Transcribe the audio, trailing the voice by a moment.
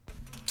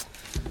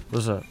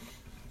What's up?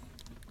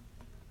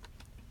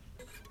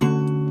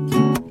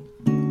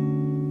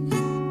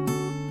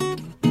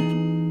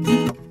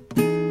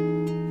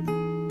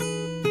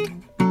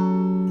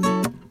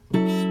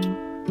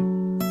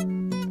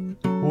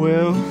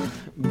 Well,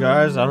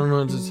 guys, I don't know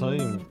what to tell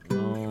you. I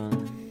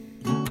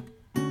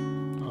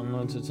don't know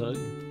what to tell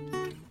you.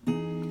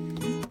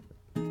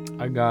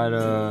 I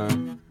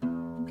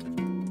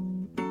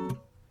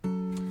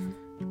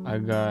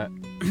got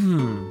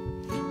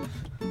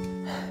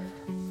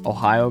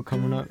Ohio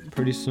coming up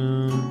pretty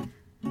soon.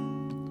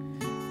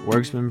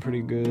 Work's been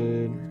pretty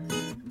good.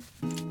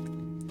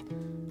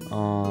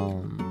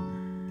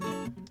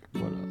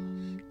 What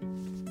else?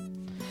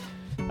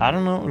 I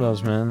don't know what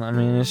else, man. I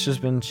mean, it's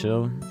just been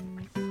chill.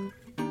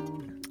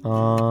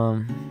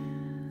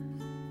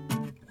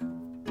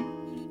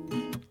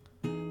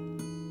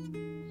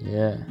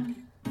 Yeah.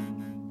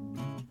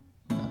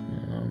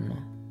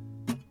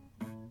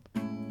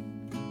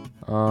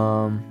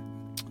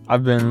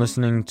 I've been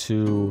listening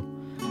to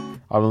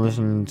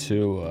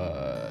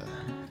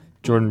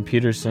Jordan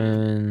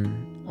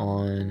Peterson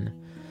on,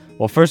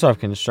 well, first off,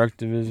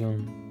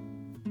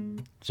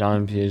 constructivism,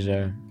 John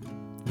Piaget,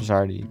 which I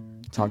already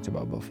talked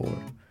about before,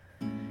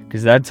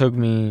 because that took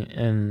me,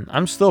 and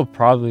I'm still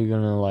probably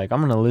gonna I'm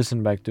gonna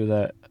listen back through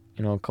that,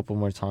 a couple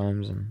more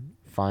times and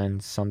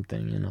find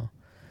something,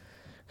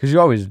 because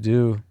you always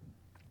do.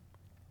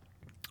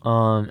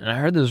 And I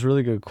heard this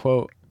really good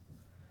quote.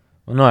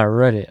 Well, no, I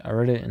read it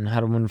in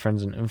How to Win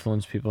Friends and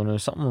Influence People, and it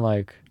was something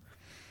like,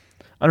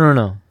 I don't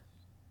know.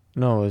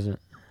 No, it wasn't.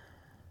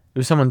 It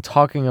was someone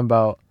talking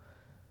about,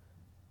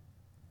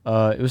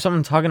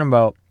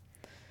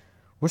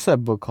 what's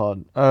that book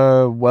called?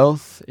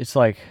 Wealth. It's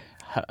like,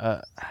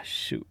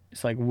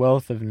 it's like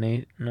Wealth of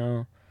Nate.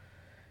 No,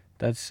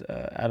 that's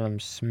Adam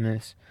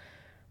Smith.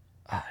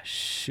 Dang.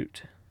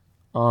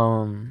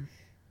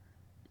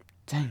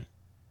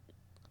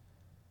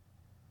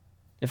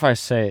 If I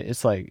say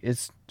it,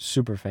 it's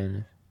super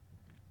famous.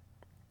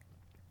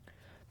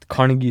 The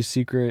Carnegie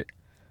Secret.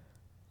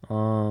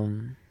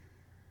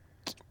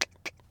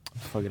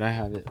 Fuck it, I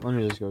have it. Let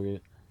me just go get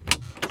it.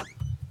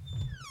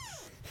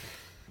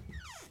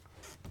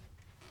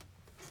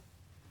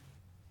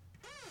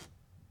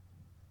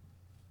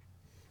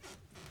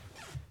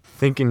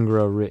 Think and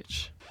Grow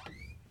Rich.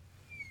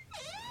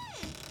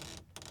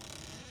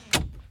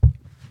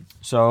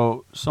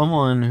 So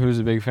someone who's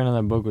a big fan of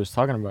that book was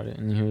talking about it,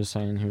 and he was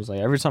like,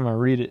 every time I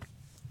read it,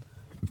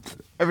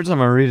 I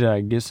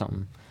get something.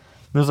 And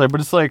it was like,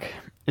 but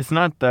it's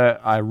not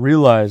that I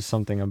realize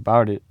something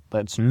about it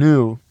that's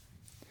new.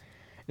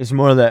 It's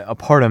more that a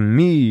part of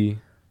me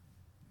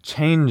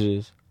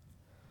changes,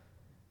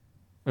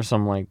 or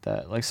something like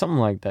that.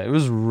 It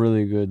was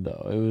really good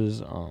though. It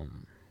was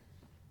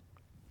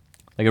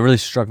it really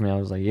struck me. I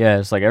was like, yeah,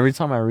 it's like every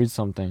time I read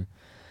something,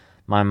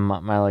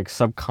 my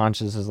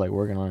subconscious is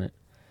working on it.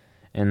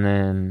 And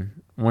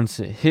then once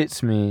it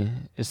hits me,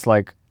 it's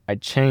like I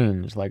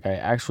change, I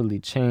actually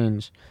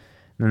change.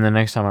 And then the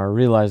next time I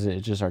realize it,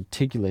 it just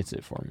articulates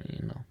it for me,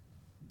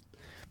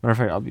 Matter of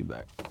fact, I'll be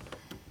back.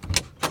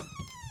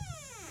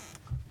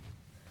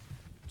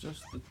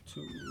 Just the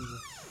two.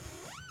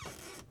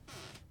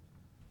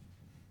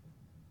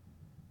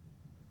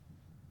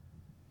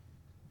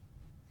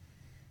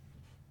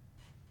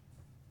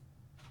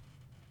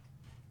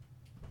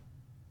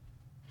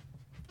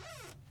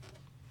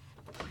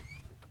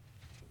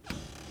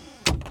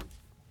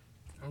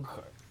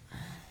 Okay.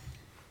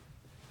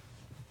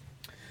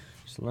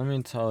 So let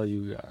me tell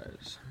you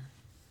guys.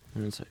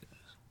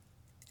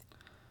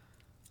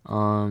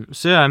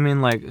 So yeah, I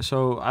mean,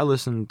 so I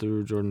listened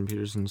through Jordan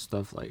Peterson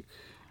stuff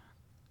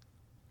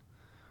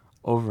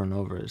over and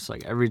over. It's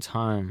like every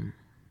time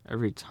I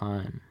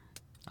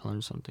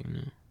learned something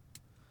new.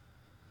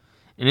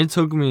 And it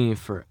took me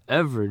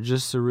forever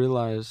just to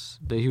realize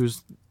that he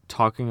was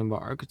talking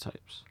about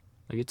archetypes.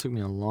 It took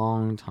me a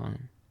long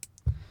time.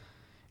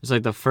 It's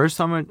like the first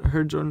time I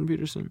heard Jordan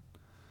Peterson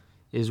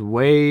is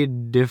way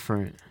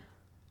different.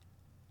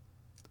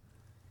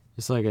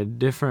 It's like a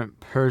different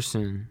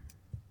person.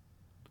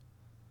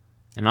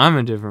 And I'm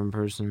a different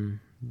person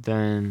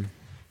than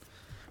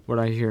what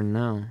I hear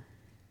now.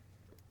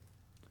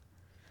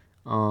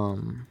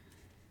 And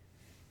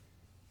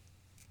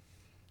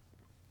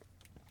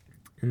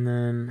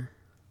then,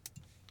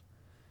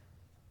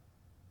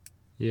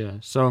 yeah,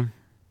 so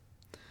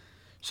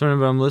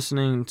I'm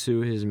listening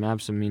to his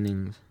Maps of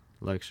Meaning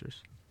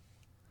lectures.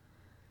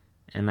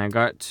 And I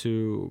got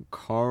to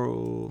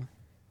Carl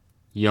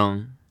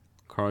Jung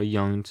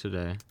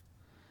today,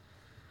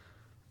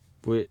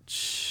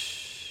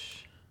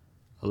 which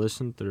I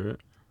listened through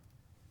it.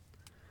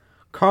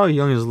 Carl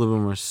Jung is a little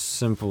bit more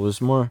simple.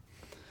 It's more,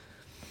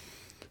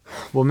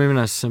 well, maybe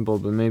not simple,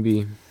 but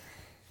maybe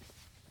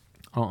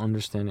I don't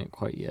understand it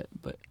quite yet.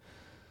 But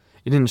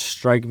it didn't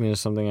strike me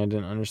as something I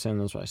didn't understand.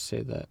 That's why I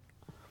say that.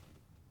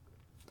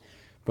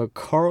 But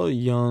Carl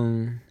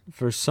Jung,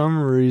 for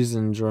some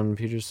reason, Jordan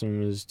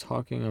Peterson was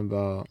talking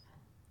about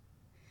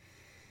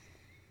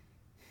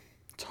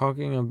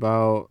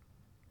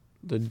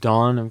the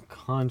dawn of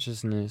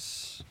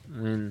consciousness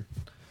when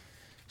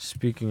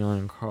speaking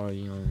on Carl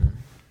Jung.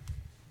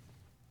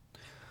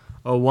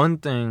 Oh, one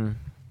thing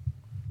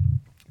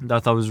that I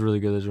thought was really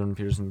good that Jordan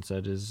Peterson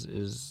said is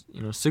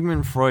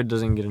Sigmund Freud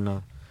doesn't get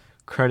enough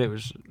credit,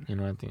 which I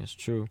think is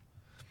true,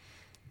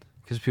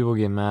 because people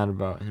get mad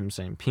about him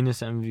saying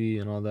penis envy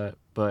and all that,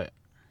 but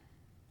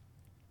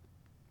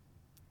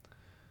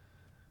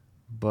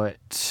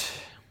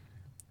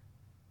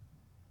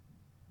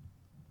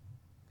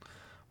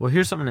well,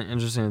 here's something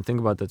interesting to think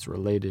about that's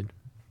related.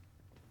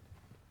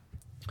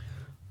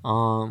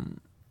 And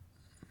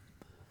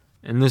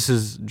this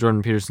is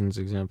Jordan Peterson's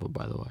example,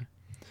 by the way.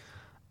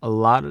 A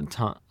lot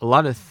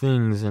of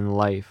things in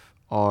life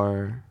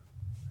are,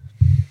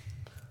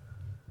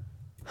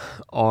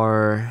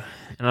 and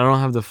I don't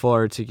have the full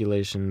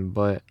articulation,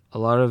 but a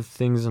lot of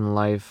things in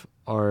life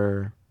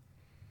are,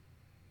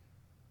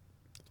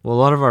 well, a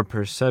lot of our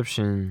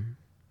perception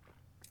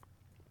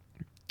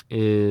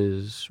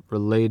is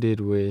related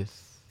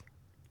with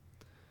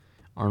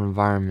our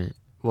environment.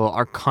 Well,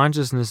 our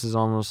consciousness is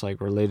almost like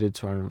related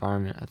to our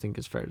environment, I think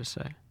it's fair to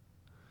say.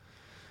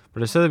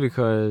 But I say that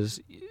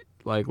because,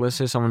 like, let's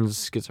say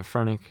someone's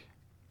schizophrenic.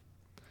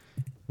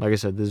 Like I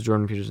said, this is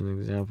Jordan Peterson's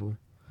example.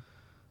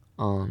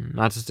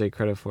 Not to take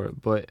credit for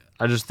it, but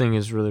I just think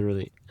it's really,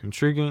 really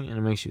intriguing, and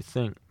it makes you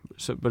think.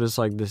 So, but it's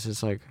like this.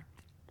 It's like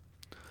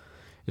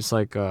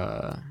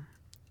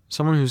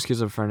someone who's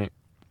schizophrenic.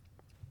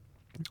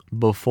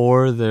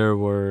 Before there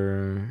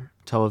were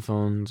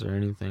telephones or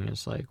anything,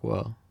 it's like,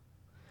 well,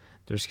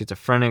 they're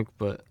schizophrenic,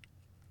 but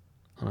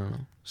I don't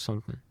know,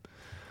 something.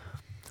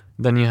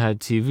 Then you had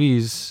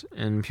TVs,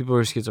 and people who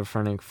were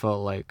schizophrenic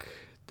felt like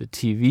the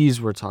TVs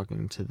were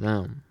talking to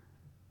them.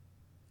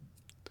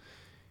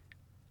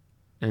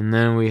 And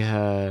then we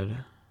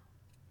had,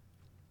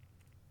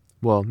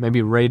 well,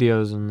 maybe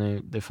radios, and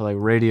they felt like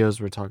radios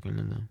were talking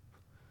to them.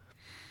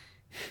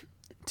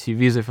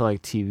 TVs, they felt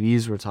like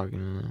TVs were talking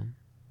to them.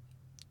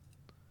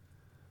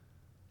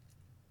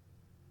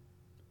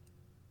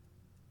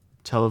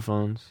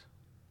 Telephones,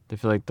 they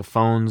feel like the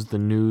phones, the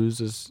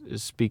news is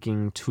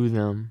speaking to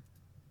them.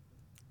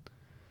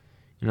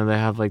 They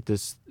have like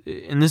this,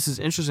 and this is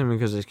interesting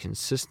because it's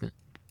consistent.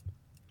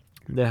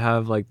 They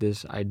have like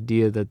this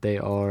idea that they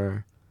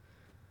are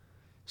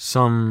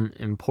some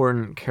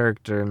important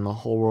character and the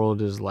whole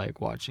world is like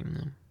watching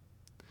them.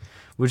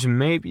 Which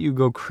maybe you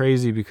go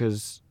crazy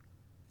because,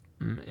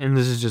 and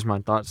this is just my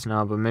thoughts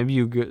now, but maybe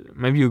you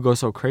go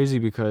so crazy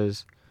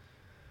because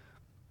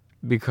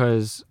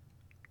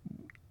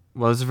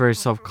well, it's a very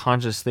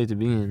self-conscious state to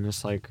be in.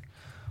 It's like,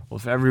 well,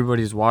 if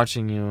everybody's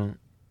watching you,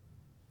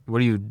 what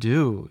do you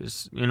do?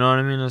 It's, you know what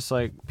I mean? It's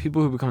like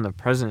people who become the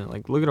president.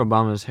 Like, look at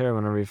Obama's hair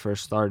whenever he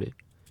first started,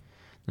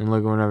 and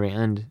look at whenever he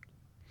ended.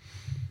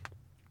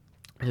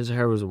 His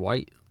hair was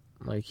white.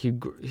 Like, he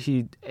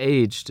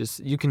aged.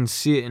 You can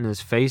see it in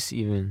his face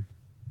even.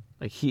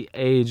 Like, he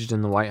aged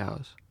in the White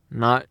House.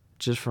 Not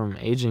just from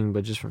aging,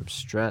 but just from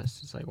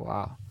stress. It's like,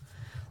 wow.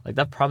 Like,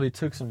 that probably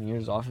took some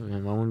years off of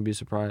him. I wouldn't be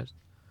surprised.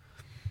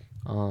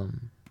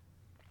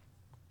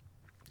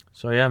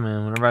 So yeah,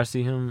 man, whenever I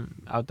see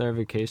him out there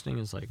vacationing,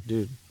 it's like,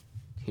 dude,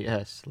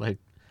 yes, like,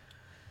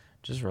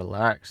 just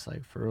relax,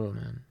 like, for real,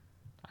 man.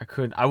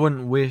 I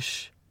wouldn't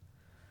wish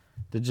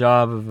the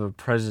job of a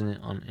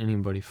president on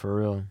anybody, for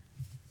real.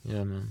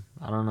 Yeah, man,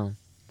 I don't know.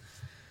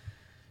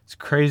 It's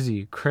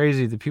crazy.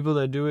 The people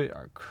that do it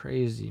are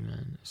crazy,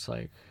 man. It's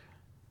like,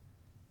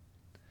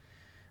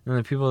 and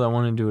the people that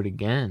want to do it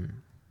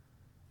again,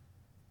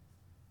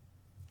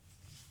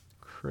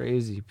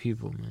 crazy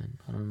people, man.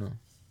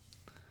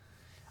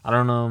 I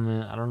don't know,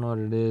 man. I don't know what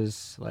it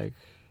is. Like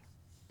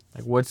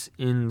what's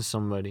in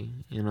somebody,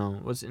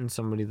 what's in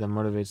somebody that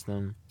motivates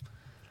them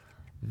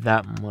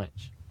that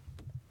much.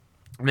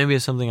 Maybe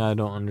it's something I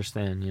don't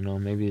understand,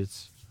 maybe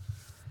it's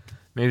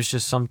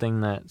just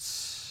something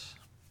that's,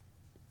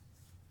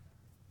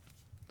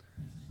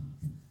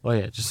 well,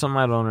 yeah, just something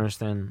I don't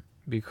understand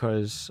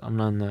because I'm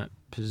not in that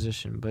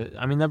position. But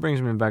I mean, that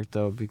brings me back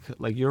though, because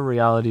like your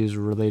reality is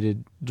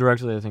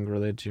directly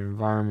related to your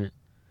environment.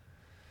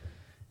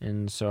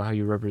 And so how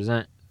you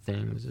represent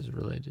things is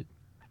related.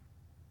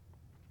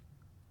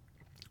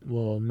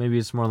 Well, maybe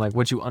it's more like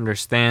what you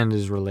understand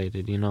is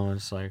related,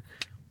 It's like,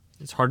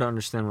 it's hard to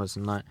understand what's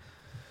not.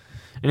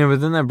 Anyway,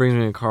 then that brings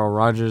me to Carl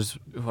Rogers,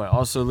 who I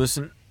also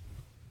listened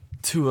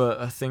to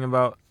a thing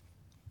about.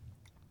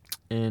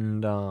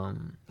 And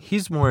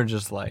he's more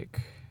just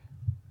like,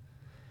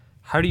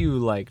 how do you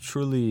like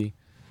truly,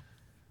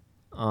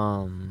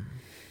 how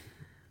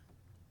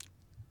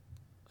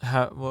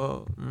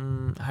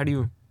do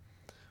you,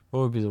 what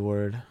would be the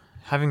word?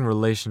 Having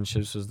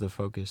relationships was the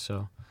focus.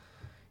 So,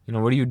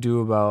 what do you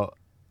do about,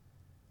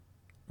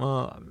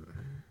 well,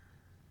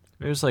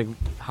 maybe it's like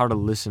how to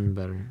listen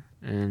better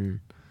and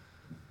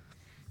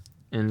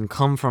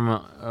come from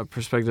a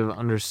perspective of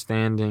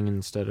understanding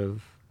instead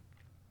of,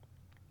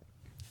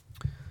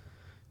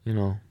 I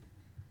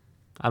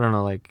don't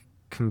know, like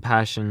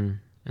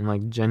compassion and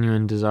like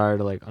genuine desire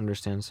to like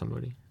understand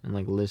somebody and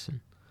like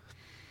listen.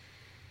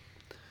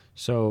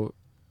 So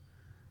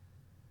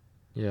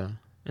Yeah.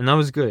 And that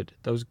was good.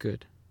 That was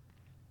good.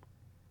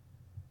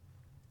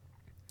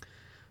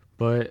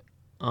 But,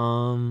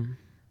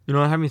 it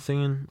had me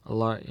thinking a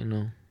lot,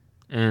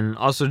 And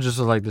also just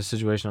with, like, the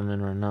situation I'm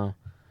in right now.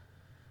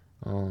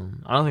 I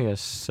don't think I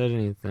said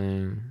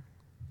anything.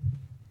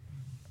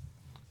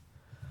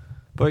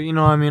 But,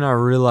 I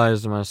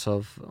realized to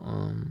myself,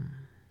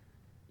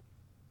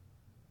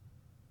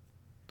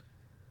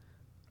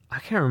 I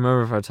can't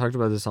remember if I talked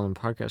about this on the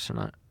podcast or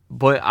not.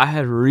 But I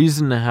had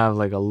reason to have,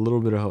 like, a little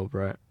bit of hope,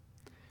 right?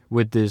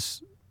 With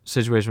this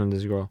situation with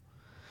this girl.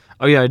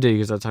 Oh, yeah, I did,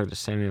 because I talked to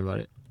Sammy about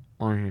it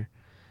on here.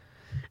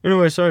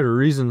 Anyway, so I had a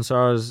reason. So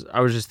I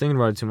was just thinking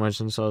about it too much,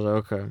 and so I was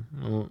like, okay.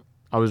 Well,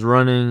 I was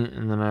running,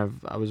 and then I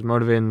was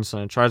motivated, and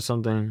so I tried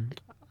something.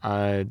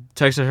 I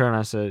texted her, and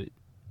I said,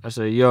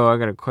 yo, I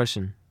got a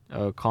question.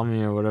 Call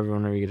me or whatever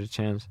whenever you get a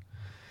chance.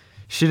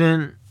 She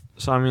didn't.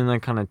 So,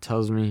 that kind of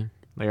tells me,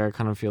 like, I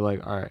kind of feel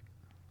like, all right.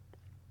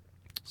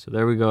 So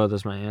there we go.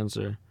 That's my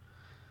answer.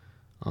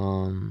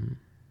 I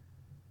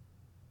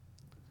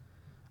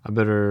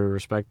better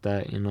respect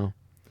that,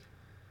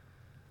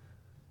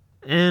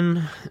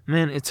 And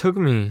man, it took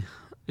me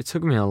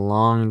a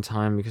long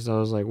time, because I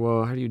was like,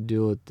 well, how do you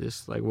deal with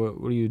this? Like,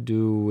 what do you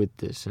do with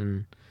this?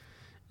 And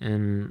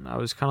I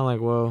was kind of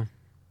like, well,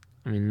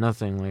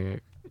 nothing.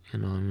 Like,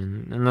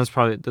 and that's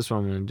what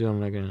I'm gonna do. I'm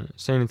not gonna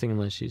say anything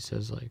unless she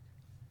says, like.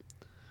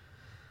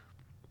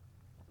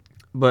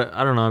 But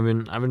I don't know.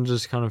 I've been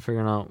just kind of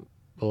figuring out,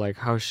 but, like,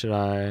 how should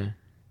I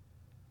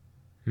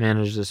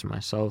manage this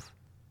myself,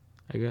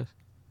 I guess.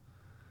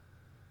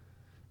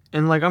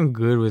 And, like, I'm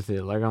good with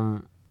it. Like,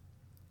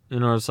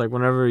 it's like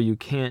whenever you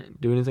can't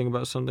do anything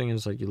about something,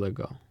 it's like you let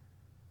go.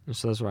 And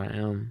so that's where I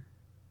am.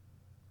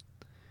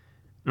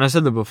 And I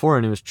said that before,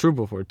 and it was true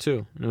before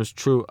too. And it was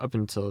true up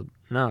until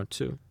now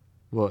too.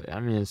 Well,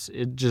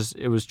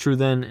 it was true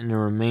then, and it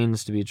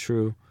remains to be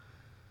true.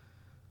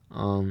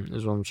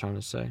 Is what I'm trying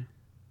to say.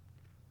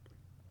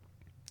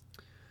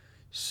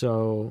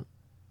 So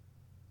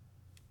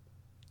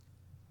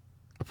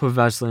I put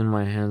Vaseline in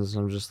my hands,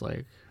 and I'm just,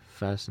 like,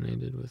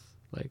 fascinated with,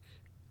 like,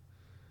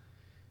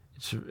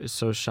 it's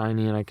so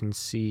shiny, and I can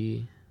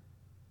see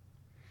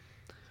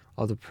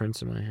all the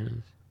prints in my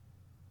hands.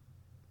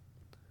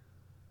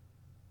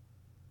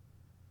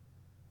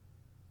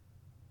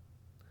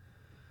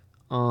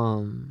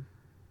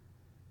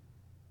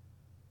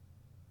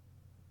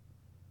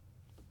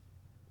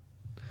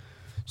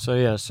 So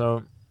yeah,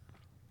 so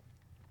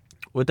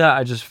with that,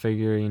 I just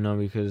figure,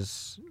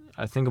 because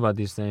I think about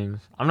these things.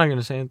 I'm not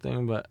gonna say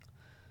anything, but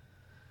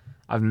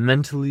I've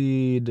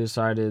mentally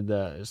decided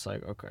that it's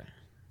like, okay,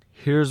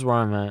 here's where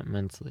I'm at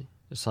mentally.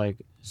 It's like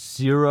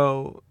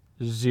zero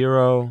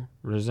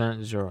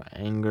resent, zero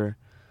anger.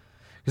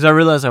 Because I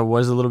realized I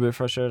was a little bit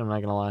frustrated, I'm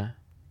not gonna lie.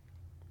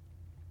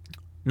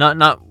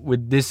 Not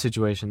with this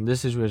situation.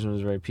 This situation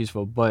was very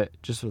peaceful, but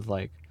just with,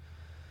 like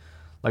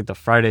the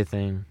Friday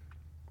thing.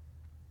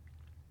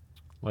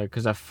 Like,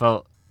 because I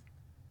felt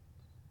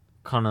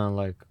kind of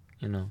like,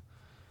 like,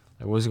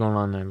 what's going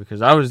on there?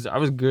 Because I was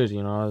good,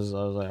 I was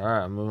like, all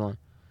right, move on.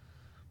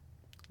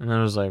 And then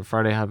it was like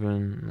Friday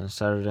happened, and then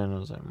Saturday, and I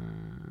was like,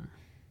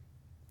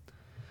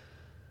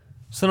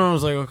 So then I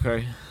was like,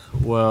 okay,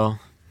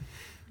 well,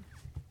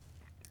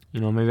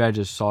 maybe I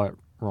just saw it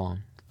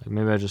wrong. Like,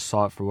 maybe I just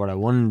saw it for what I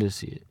wanted to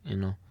see it,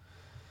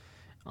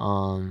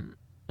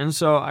 And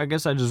so I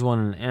guess I just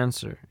wanted an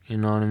answer, you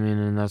know what I mean?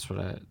 And that's what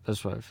I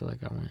feel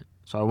like I went.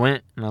 So I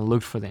went and I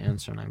looked for the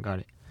answer and I got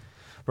it.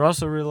 But I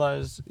also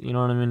realized, you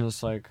know what I mean?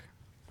 It's like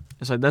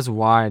that's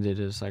why I did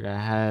it. It's like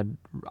I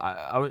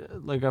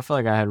felt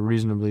like I had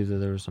reason to believe that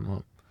there was some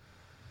hope.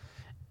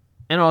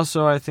 And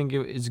also I think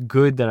it's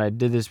good that I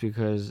did this,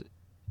 because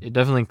it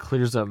definitely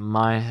clears up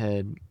my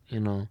head,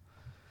 definitely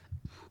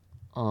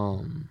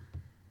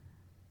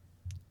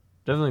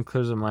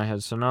clears up my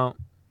head. So now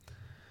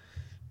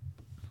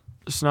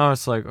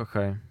it's like,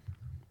 okay,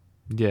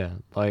 yeah,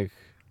 like,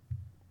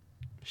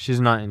 she's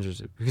not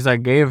interested, because I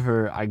gave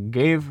her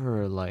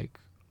like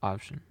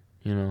option,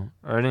 or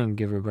I didn't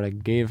give her, but I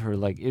gave her,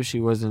 like, if she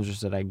was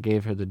interested, I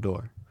gave her the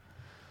door.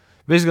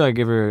 Basically, I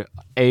gave her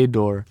a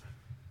door.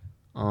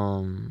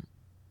 It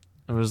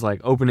was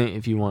like, open it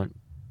if you want,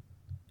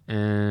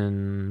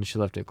 and she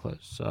left it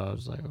closed. So I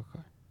was like,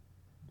 okay.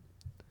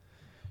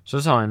 So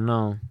that's how I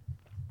know,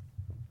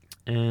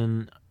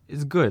 and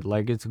it's good.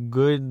 Like, it's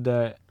good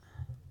that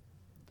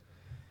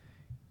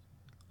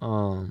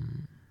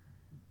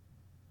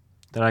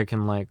that I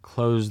can, like,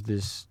 close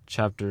this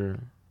chapter.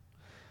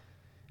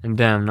 And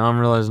damn, now I'm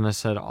realizing I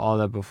said all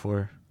that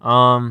before.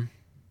 Well,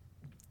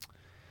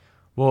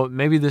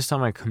 maybe this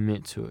time I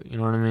commit to it. You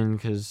know what I mean?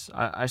 Because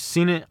I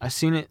seen it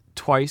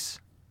twice.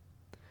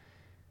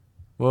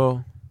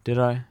 Well, did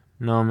I?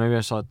 No, maybe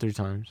I saw it 3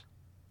 times.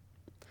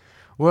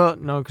 Well,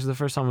 no, because the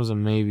first time was a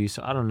maybe.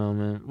 So I don't know,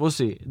 man. We'll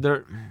see.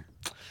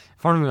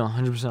 If I'm being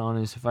 100%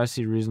 honest, if I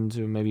see reason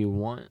to, maybe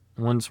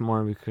once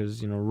more,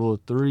 because, rule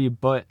of 3.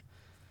 But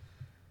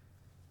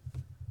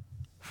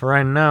for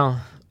right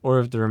now, or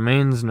if there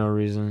remains no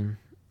reason,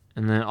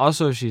 and then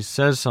also if she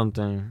says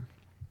something.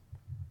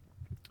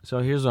 So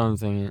here's what I'm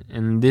thinking,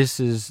 and this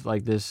is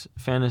like this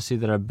fantasy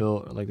that I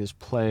built, or like this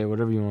play,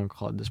 whatever you want to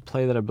call it, this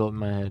play that I built in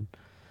my head.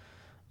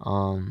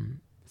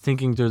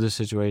 Thinking through this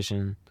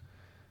situation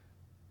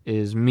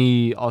is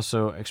me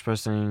also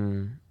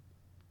expressing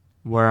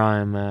where I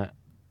am at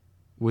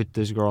with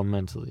this girl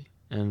mentally,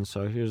 and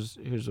so here's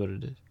what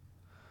it is.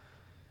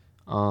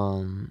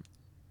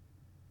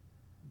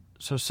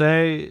 So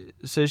say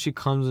she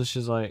comes and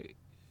she's like,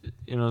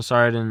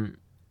 sorry I didn't,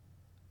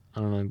 I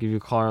don't know, give you a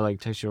call or like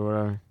text you or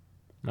whatever.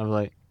 And I'll be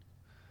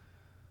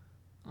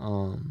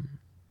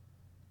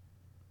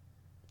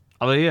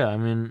like, yeah, I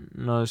mean,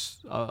 no,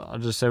 I'll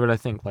just say what I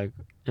think, like,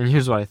 and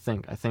here's what I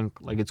think. I think,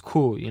 like, it's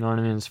cool, you know what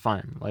I mean? It's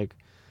fine, like,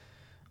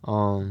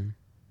 and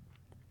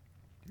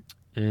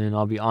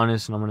I'll be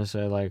honest, and I'm gonna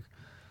say, like,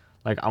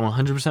 I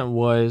 100%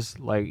 was,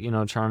 like,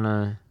 trying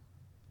to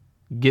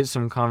get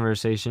some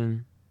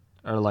conversation,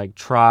 or, like,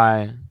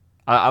 try,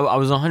 I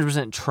was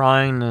 100%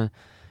 trying to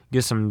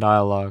get some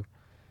dialogue,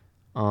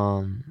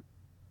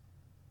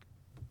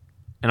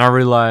 and I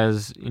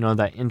realized,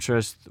 that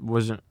interest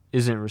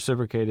isn't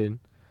reciprocated.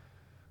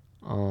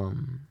 Well,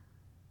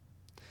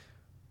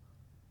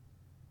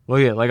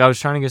 yeah, like I was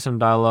trying to get some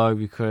dialogue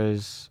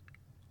because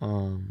I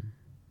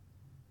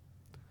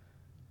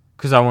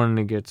wanted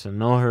to get to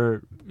know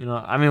her,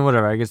 I mean,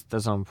 whatever, I guess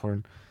that's not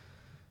important.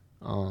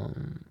 But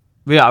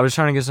yeah, I was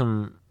trying to get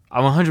some,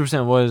 I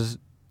 100% was,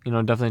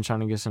 definitely trying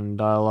to get some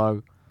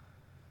dialogue,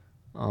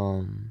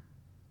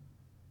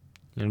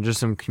 just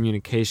some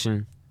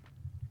communication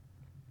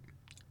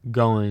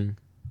going,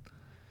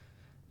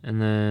 and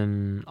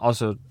then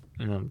also,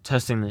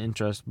 testing the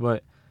interest,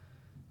 but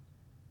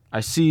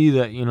I see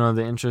that,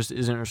 the interest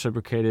isn't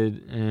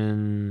reciprocated,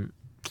 and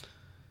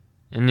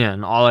yeah,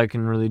 and all I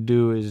can really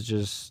do is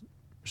just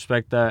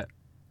respect that.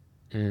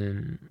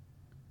 And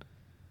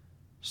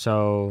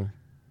so,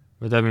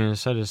 with that being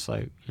said, it's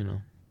like,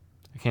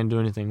 I can't do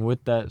anything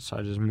with that, so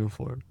I just move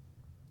forward.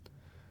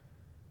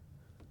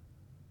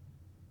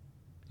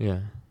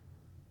 Yeah.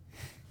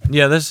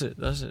 Yeah, that's it.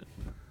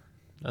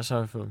 That's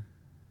how I feel.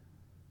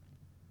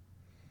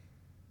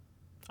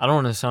 I don't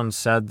want to sound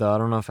sad, though. I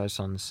don't know if I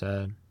sound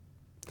sad.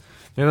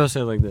 Maybe I'll say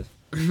it like this.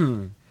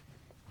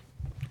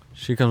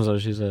 She comes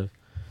up, she says,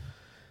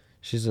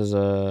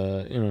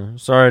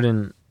 sorry I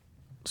didn't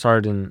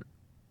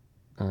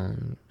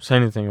say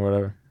anything or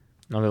whatever.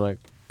 And I'll be like,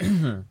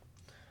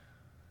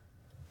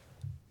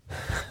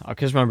 I'll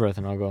catch my breath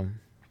and I'll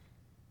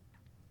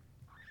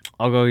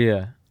go,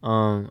 yeah.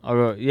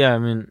 Yeah, I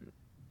mean,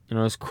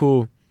 it's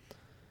cool.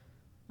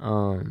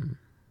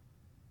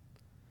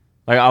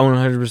 Like I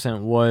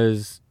 100%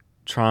 was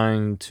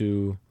trying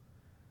to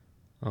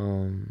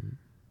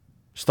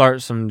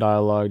start some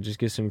dialogue, just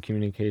get some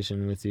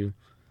communication with you.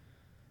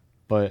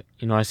 But,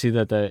 I see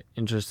that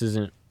interest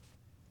isn't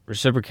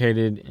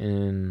reciprocated,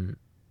 and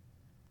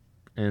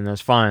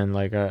that's fine.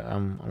 Like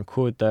I'm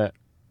cool with that.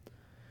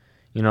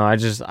 I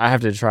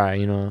have to try,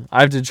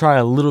 I have to try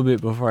a little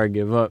bit before I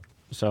give up.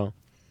 So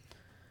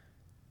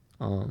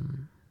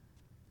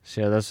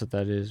yeah, that's what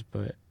that is.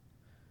 But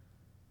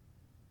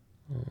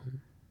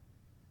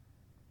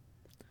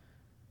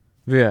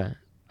yeah,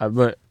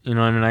 I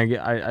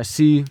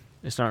see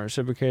it's not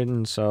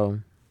reciprocating, so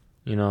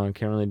I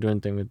can't really do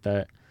anything with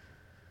that.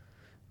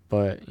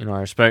 But I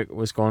respect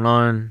what's going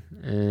on,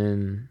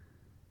 and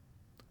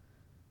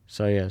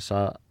so yeah,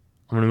 so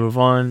I'm gonna move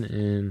on,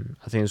 and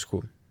I think it's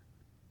cool.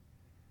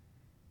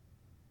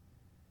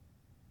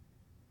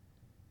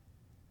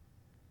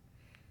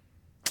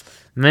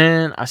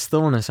 Man, I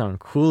still want to sound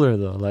cooler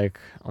though. Like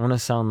I want to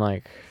sound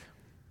like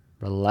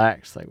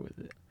relaxed, like with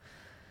it.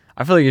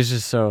 I feel like it's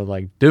just so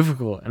like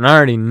difficult, and I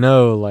already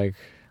know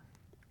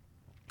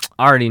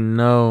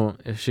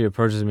if she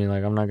approaches me,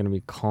 like I'm not gonna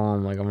be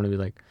calm. Like I'm gonna be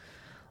like,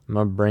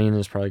 my brain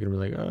is probably gonna be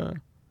like,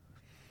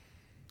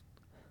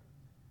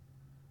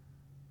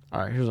 All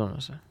right, here's what I'm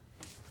gonna say.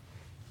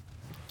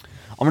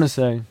 I'm gonna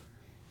say,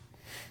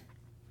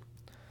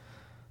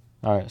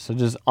 all right, so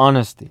just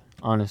honesty,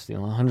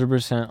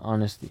 100%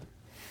 honesty.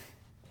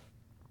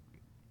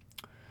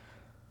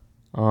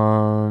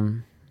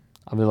 I'll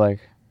be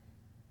like,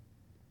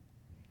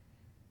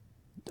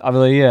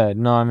 yeah,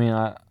 no, I mean,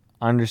 I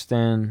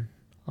understand,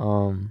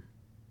 and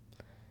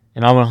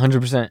I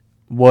 100%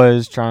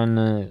 was trying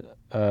to,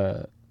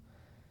 I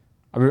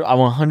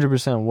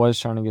 100% was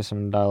trying to get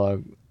some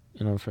dialogue,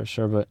 for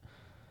sure,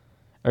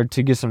 or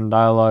to get some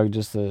dialogue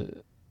just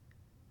to,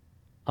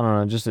 I don't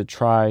know, just to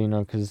try,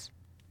 because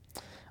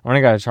I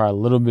only gotta try a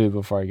little bit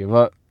before I give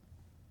up.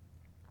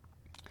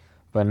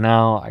 But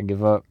now I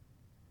give up,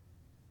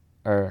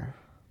 or,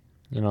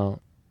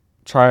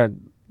 try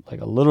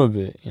like a little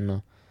bit,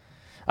 what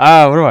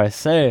do I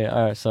say?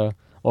 All right, so,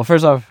 well,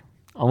 first off,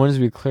 I want to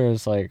be clear.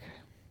 It's like,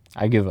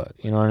 I give up,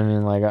 you know what I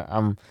mean? Like,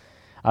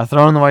 I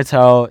throw in the white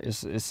towel.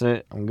 It's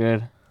it. I'm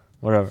good.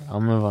 Whatever. I'll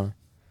move on.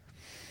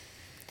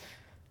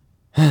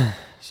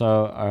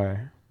 So, all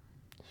right.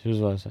 Here's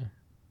what I say.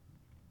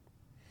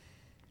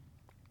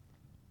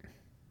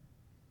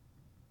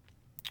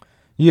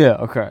 Yeah.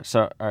 Okay.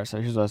 So, all right. So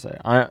here's what I say.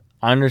 I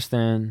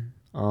understand.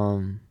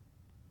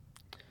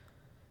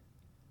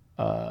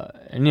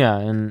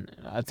 and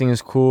I think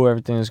it's cool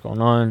everything that's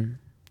going on,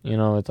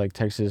 with like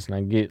Texas, and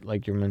I get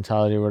like your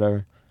mentality or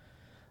whatever.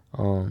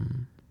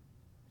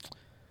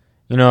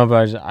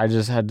 But I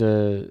just had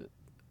to,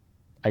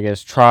 I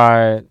guess,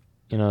 try,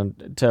 to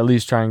at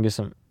least try and get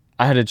some.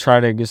 I had to try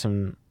to get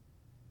some.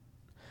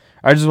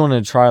 I just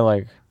wanted to try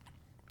like.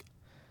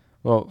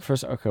 Well,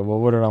 first, okay. Well,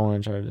 what did I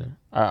want to try to do?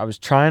 I was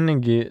trying to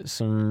get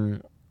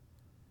some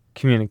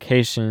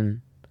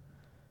communication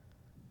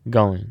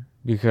going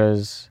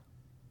because.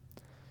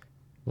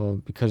 Well,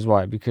 because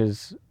why?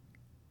 Because,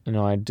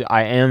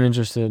 I am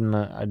interested, and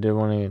I did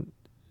want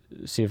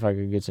to see if I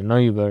could get to know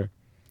you better.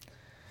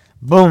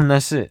 Boom,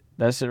 that's it.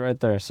 That's it right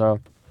there. So,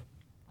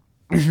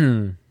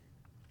 no,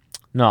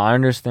 I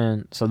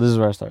understand. So this is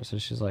where I start. So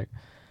she's like,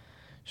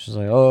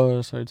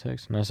 oh, sorry,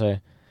 text, and I say,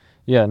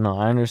 yeah, no,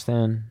 I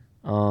understand.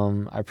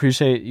 I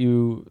appreciate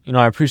you.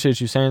 I appreciate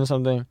you saying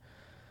something.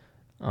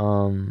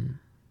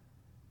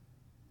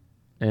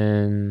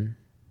 And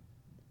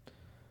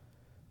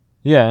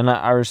yeah, and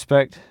I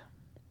respect.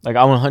 Like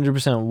I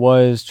 100%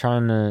 was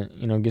trying to,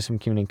 get some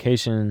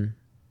communication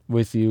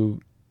with you,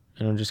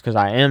 just because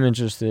I am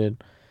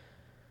interested,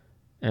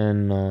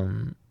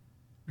 and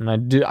I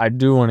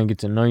do want to get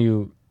to know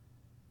you.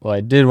 Well,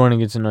 I did want to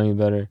get to know you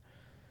better,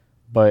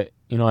 but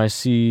I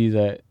see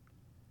that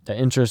the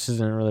interest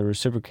isn't really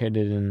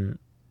reciprocated, and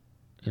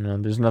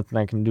there's nothing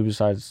I can do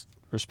besides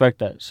respect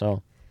that.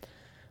 So,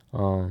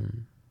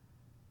 and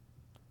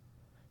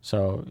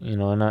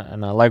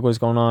I like what's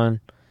going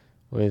on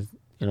with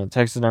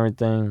Texas and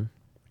everything,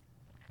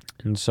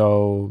 and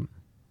so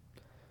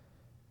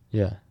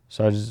yeah.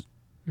 So I just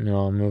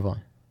I'll move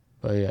on,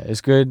 but yeah,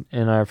 it's good,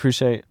 and I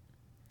appreciate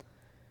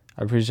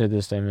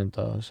this statement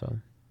though. So.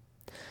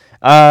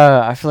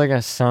 I feel like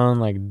I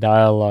sound like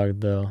dialogue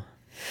though.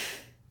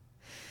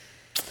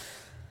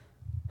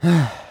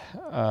 Okay.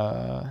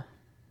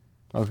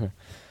 Well,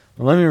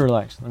 let me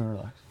relax.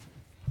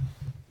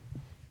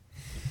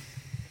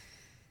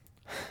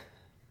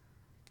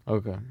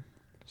 Okay.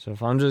 So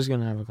if I'm just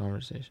gonna have a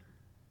conversation,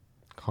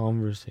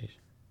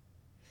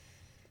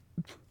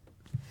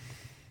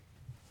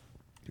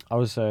 I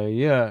would say,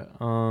 yeah,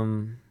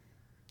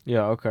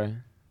 okay,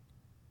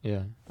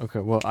 yeah, okay.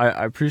 Well,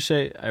 I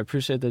appreciate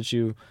that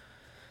you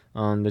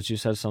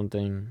said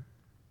something.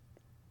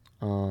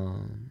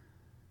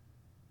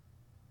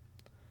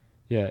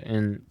 Yeah,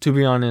 and to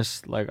be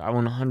honest, like I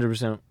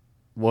 100%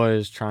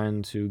 was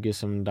trying to get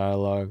some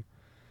dialogue.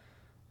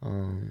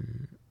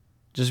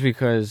 Just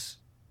because,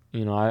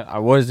 I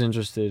was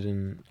interested,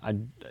 and I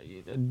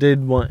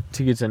did want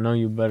to get to know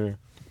you better.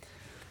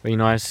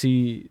 But I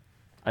see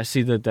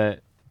that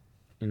that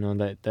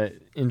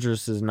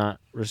interest is not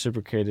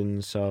reciprocated,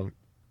 and so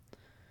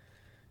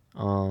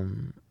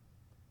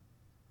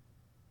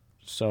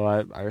so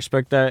I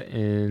respect that,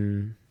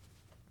 and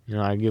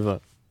I give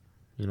up.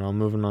 I'm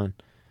moving on.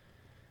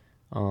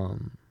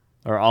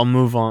 Or I'll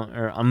move on,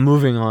 or I'm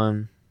moving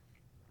on.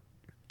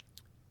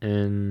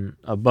 And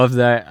above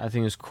that, I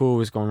think it's cool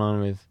what's going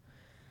on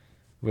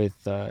with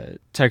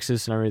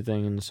Texas and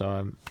everything, and so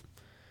I'm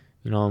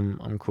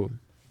cool.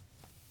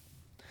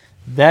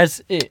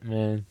 That's it,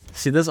 man.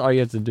 See, that's all you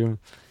have to do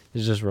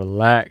is just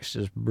relax,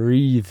 just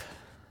breathe.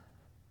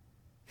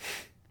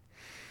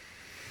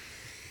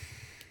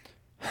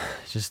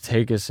 Just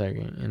take a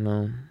second,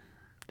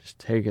 Just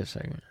take a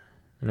second.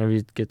 Whenever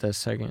you get that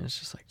second, it's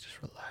just like, just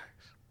relax.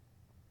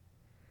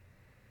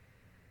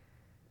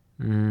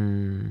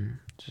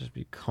 Just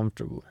be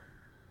comfortable,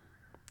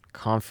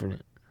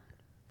 confident.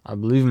 I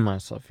believe in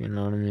myself, you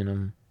know what I mean?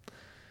 I'm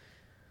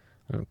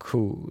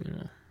cool,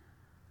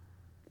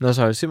 That's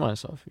how I see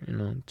myself,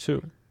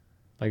 too.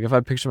 Like, if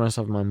I picture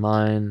myself in my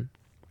mind,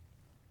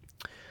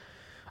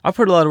 I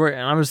put a lot of work,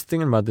 and I was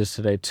thinking about this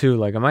today, too.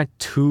 Like, am I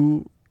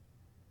too,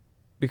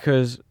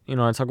 because,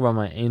 I talk about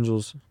my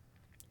angels.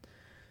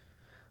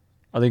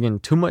 Are they getting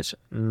too much?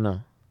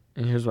 No.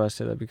 And here's why I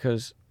say that,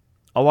 because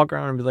I'll walk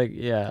around and be like,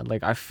 yeah,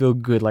 like, I feel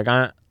good.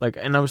 And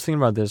I was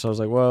thinking about this. I was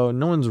like, well,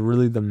 no one's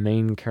really the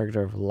main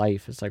character of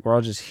life. It's like, we're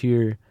all just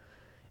here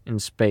in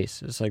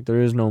space. It's like,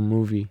 there is no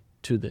movie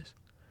to this.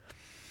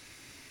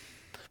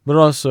 But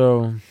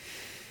also,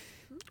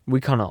 we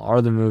kind of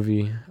are the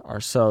movie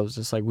ourselves.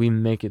 It's like we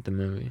make it the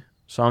movie.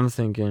 So I'm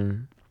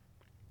thinking,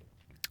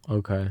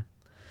 okay,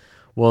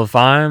 well, if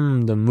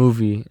I'm the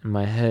movie in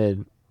my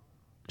head,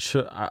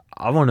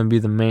 I want to be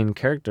the main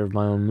character of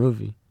my own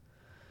movie.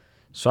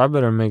 So I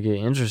better make it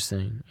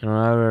interesting.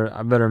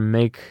 I better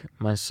make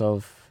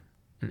myself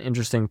an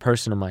interesting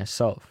person to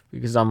myself,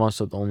 because I'm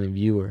also the only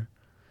viewer.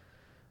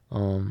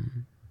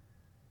 And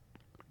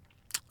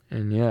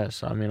yeah,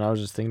 so I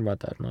was just thinking about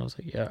that, and I was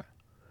like, yeah.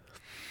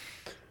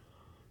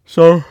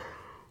 So,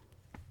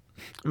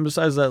 and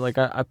besides that, like,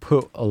 I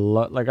put a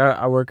lot, like,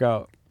 I work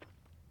out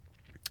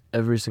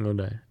every single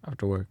day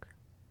after work.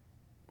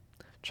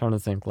 Trying to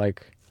think,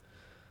 like,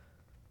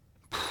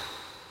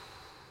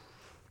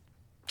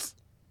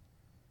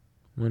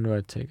 when do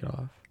I take it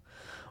off?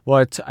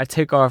 Well, I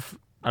take off,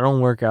 I don't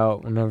work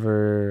out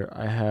whenever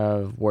I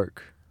have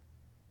work.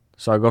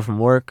 So I go from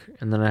work,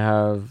 and then I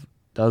have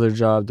the other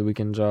job, the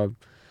weekend job,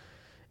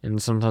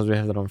 and sometimes we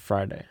have that on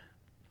Friday.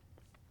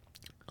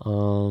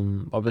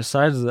 But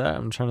besides that,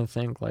 I'm trying to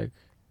think, like,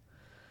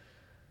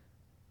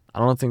 I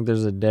don't think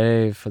there's a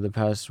day for the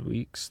past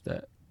weeks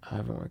that I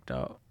haven't worked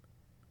out.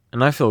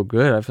 And I feel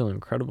good. I feel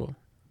incredible.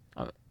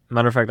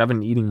 Matter of fact, I've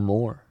been eating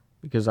more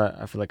because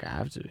I feel like I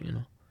have to, you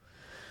know.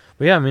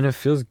 But yeah, I mean, it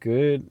feels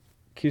good.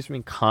 Keeps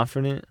me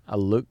confident. I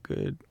look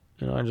good.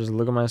 You know, I just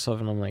look at myself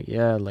and I'm like,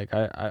 yeah, like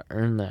I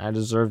earned that. I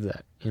deserve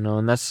that, you know.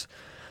 And that's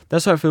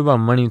how I feel about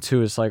money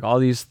too. It's like all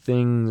these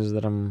things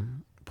that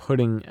I'm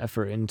putting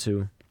effort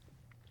into,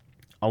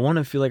 I want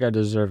to feel like I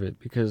deserve it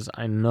because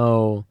I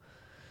know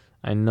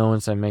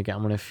once I make it,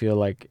 I'm going to feel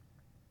like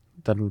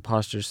that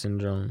imposter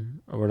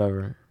syndrome or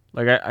whatever.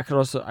 Like I could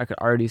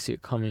already see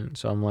it coming.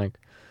 So I'm like,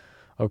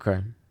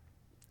 okay,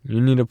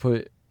 you need to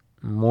put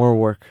more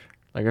work.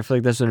 Like, I feel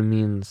like that's what it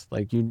means.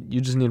 Like, you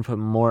just need to put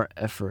more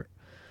effort.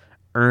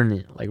 Earn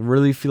it. Like,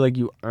 really feel like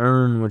you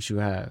earn what you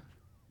have.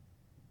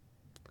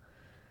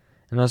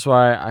 And that's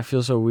why I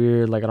feel so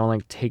weird. Like, I don't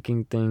like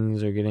taking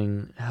things or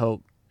getting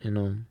help, you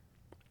know.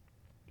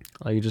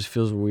 Like, it just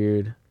feels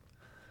weird.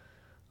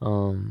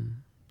 Or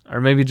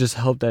maybe just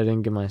help that I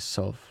didn't get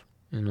myself,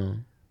 you know.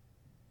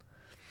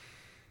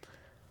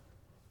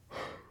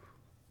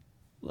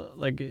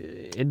 Like,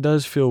 it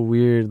does feel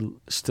weird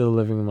still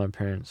living with my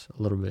parents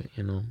a little bit,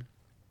 you know.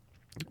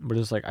 But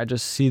it's like, I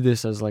just see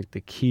this as like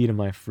the key to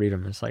my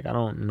freedom. It's like, I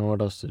don't know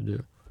what else to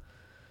do.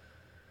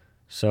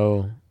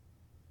 So,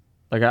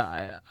 like,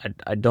 I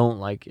don't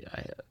like it.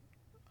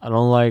 I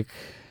don't like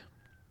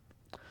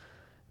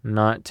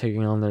not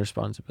taking on the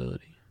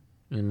responsibility,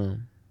 you know.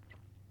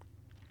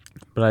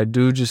 But I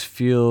do just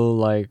feel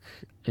like,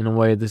 in a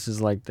way, this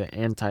is like the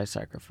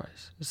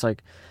anti-sacrifice. It's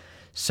like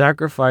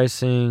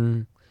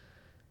sacrificing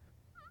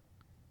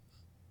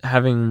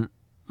having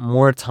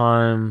more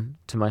time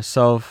to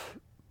myself,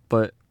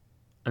 but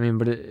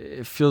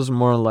it feels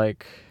more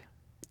like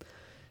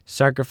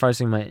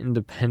sacrificing my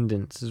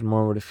independence is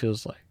more what it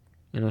feels like.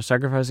 You know,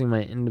 sacrificing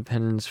my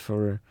independence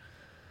for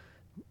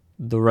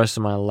the rest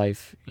of my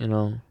life, you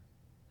know,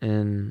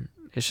 and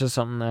it's just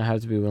something that I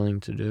have to be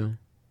willing to do.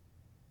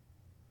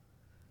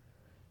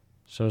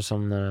 So it's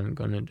something that I'm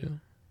gonna do.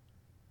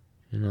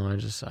 You know,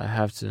 I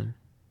have to.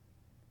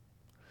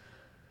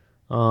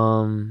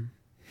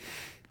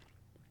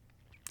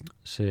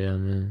 So yeah,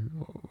 man,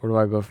 where do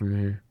I go from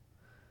here?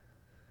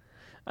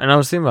 And I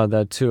was thinking about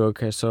that too.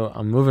 Okay, so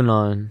I'm moving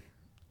on.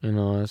 You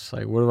know, it's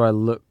like, where do I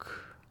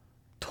look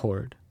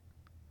toward?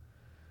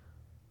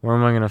 Where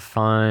am I going to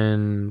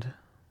find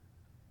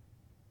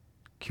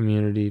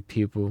community,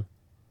 people,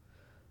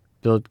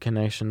 build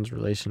connections,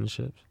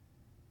 relationships?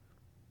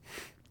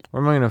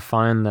 Where am I going to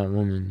find that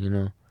woman, you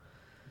know?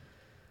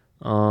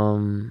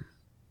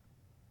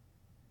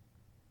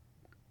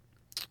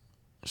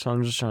 So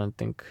I'm just trying to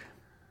think.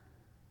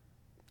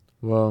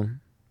 Well,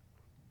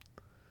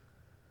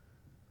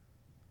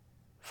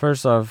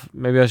 first off,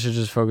 maybe I should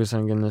just focus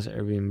on getting this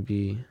Airbnb,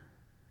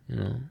 you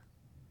know,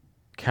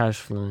 cash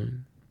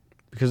flowing.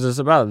 Because it's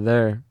about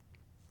there.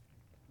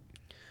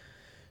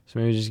 So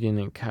maybe just getting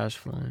it cash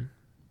flowing.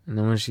 And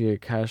then once you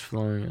get cash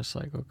flowing, it's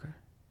like, okay,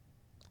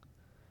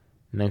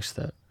 next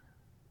step.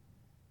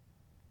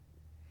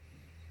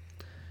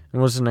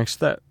 And what's the next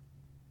step?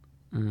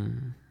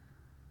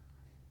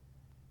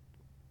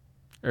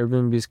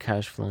 Airbnb's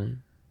cash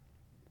flowing.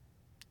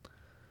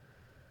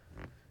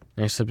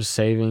 Next step is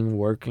saving,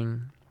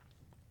 working.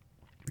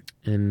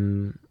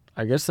 And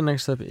I guess the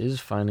next step is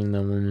finding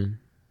that woman.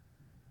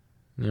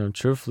 You know,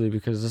 truthfully,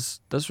 because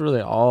that's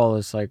really all.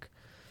 It's like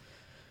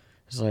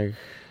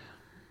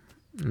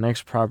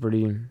next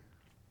property,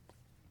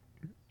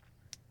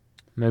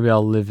 maybe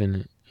I'll live in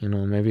it, you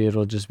know, maybe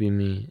it'll just be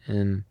me,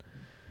 and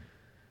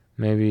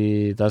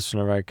maybe that's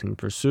whenever I can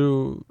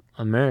pursue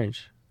a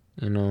marriage,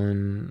 you know,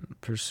 and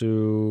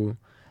pursue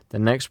the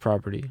next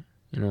property,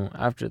 you know,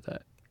 after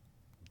that,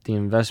 the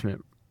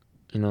investment,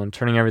 you know, and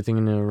turning everything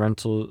into a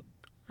rental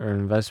or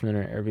investment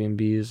or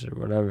Airbnbs or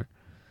whatever.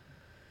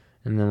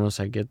 And then once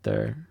I get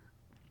there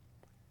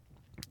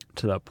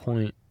to that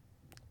point,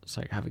 it's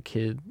like have a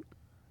kid,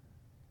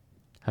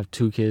 have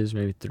 2 kids,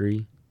 maybe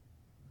 3.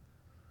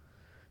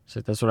 It's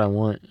like that's what I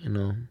want, you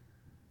know.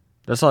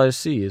 That's all I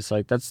see. It's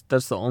like that's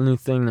the only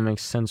thing that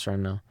makes sense right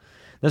now.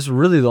 That's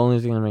really the only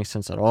thing that makes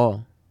sense at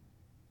all.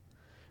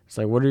 It's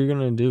like, what are you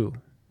gonna do?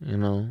 You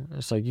know,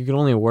 it's like you can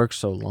only work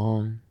so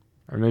long,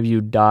 or maybe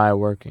you die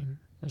working.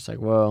 It's like,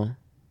 well,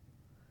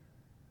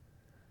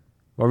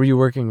 what were you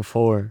working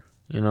for?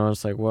 You know,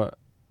 it's like, what?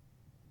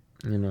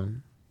 You know,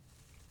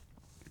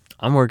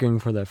 I'm working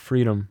for that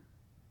freedom,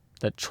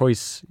 that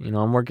choice. You know,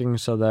 I'm working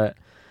so that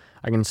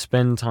I can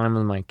spend time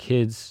with my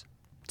kids,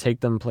 take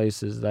them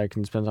places that I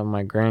can spend time with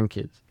my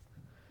grandkids,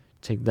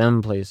 take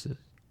them places,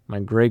 my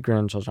great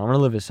grandchildren. I want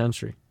to live a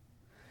century.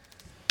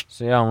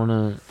 So yeah, I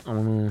wanna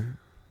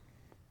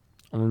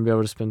be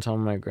able to spend time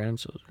with my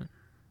grandchildren,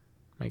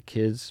 my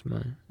kids,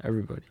 my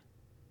everybody,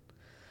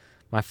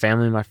 my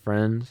family, my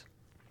friends.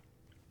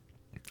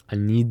 I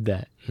need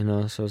that, you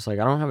know. So it's like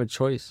I don't have a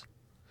choice.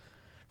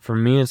 For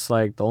me, it's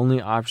like the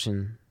only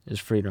option is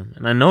freedom.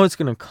 And I know it's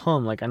going to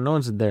come. Like, I know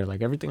it's there.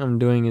 Like, everything I'm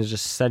doing is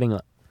just setting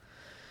up.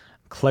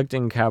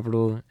 Collecting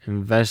capital,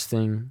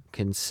 investing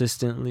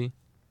consistently.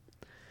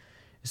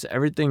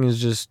 Everything is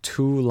just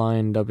too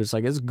lined up. It's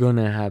like, it's going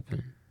to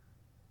happen.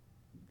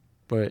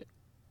 But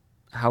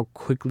how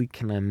quickly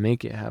can I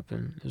make it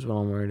happen is what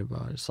I'm worried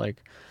about. It's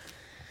like,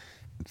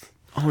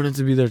 I want it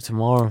to be there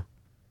tomorrow,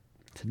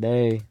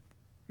 today,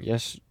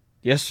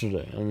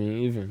 yesterday. I mean,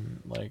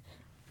 even like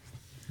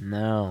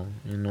now,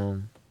 I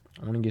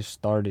want to get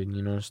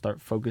started,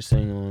 start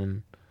focusing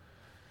on.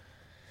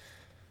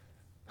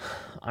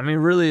 I mean,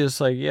 really,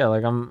 it's like, yeah,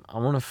 like I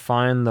want to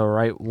find the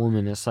right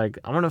woman. It's like,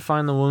 I want to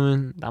find the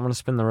woman I'm going to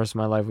spend the rest of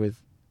my life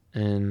with.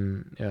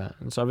 And yeah,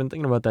 and so I've been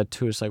thinking about that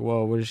too. It's like,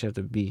 well, what does she have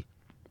to be?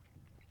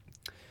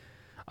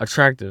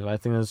 Attractive. I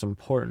think that's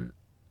important,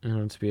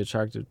 to be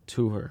attractive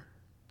to her.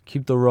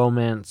 Keep the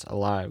romance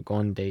alive. Go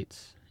on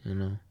dates,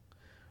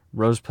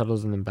 Rose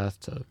petals in the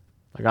bathtub.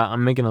 Like,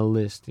 I'm making a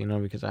list,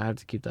 because I have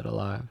to keep that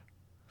alive.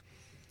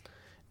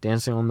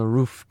 Dancing on the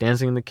roof.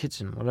 Dancing in the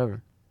kitchen.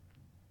 Whatever.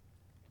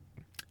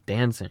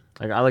 Dancing.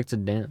 Like, I like to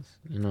dance,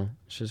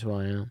 It's just who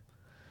I am.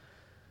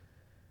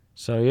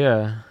 So,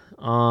 yeah.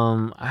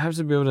 I have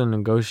to be able to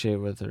negotiate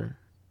with her,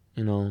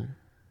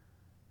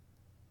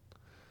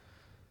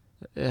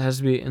 It has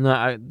to be, and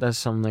that's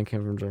something that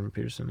came from Jordan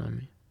Peterson, not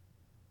me.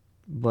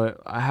 But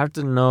I have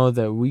to know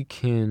that we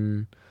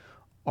can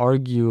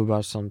argue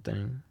about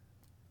something,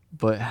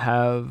 but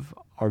have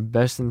our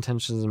best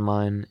intentions in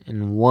mind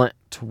and want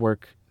to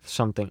work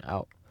something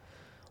out.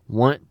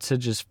 Want to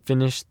just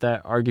finish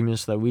that argument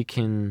so that we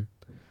can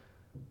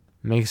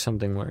make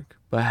something work.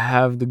 But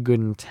have the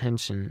good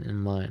intention in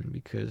mind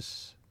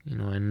because,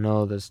 I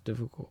know that's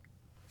difficult.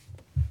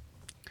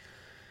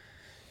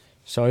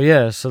 So,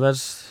 yeah, so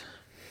that's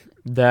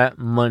that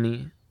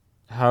money.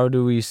 How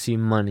do we see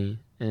money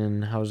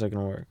and how is that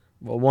going to work?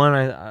 Well, one,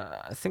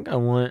 I think I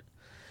want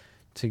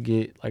to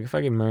get, like, if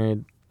I get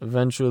married,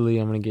 eventually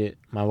I'm going to get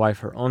my wife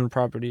her own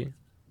property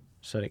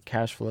so that it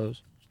cash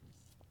flows.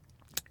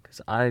 Because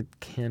I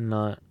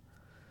cannot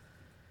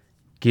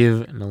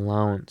give an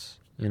allowance,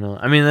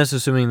 I mean, that's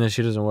assuming that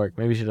she doesn't work.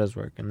 Maybe she does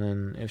work. And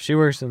then if she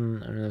works,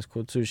 then, I mean, that's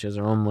cool too. She has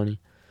her own money.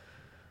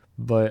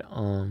 But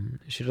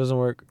if she doesn't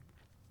work,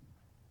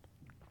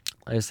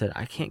 like I said,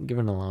 I can't give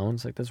an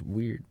allowance. Like, that's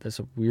weird. That's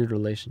a weird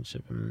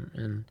relationship.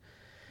 And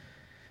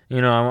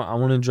I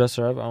want to dress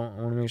her up. I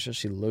want to make sure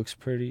she looks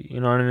pretty.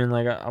 You know what I mean?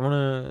 Like, I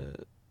want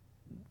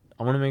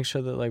to make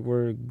sure that, like,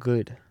 we're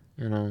good,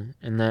 and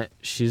that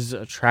she's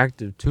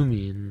attractive to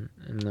me and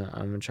that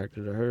I'm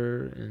attracted to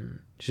her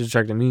and she's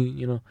attracted to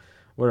me,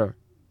 whatever.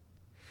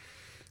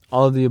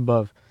 All of the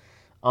above.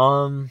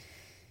 Trying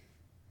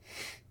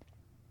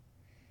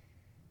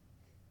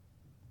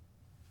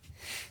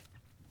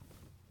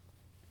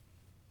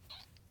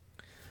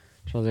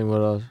to think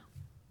what else.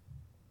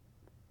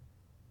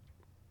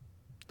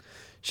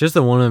 She has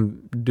to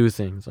want to do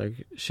things.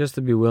 Like, she has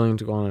to be willing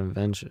to go on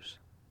adventures.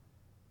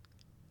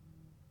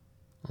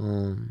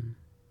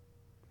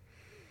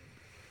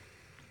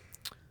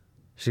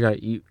 She gotta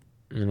eat,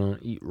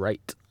 eat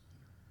right.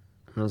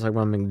 I'm not talking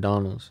about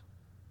McDonald's.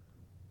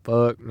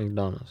 Fuck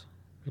McDonald's.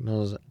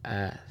 McDonald's is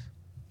ass.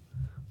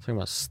 I'm talking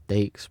about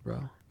steaks, bro.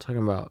 I'm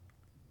talking about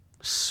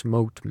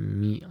smoked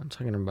meat. I'm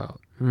talking about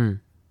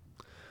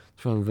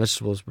from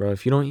vegetables, bro.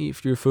 If you don't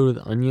eat your food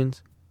with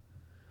onions,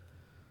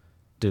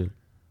 dude,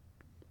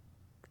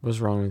 what's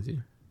wrong with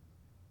you?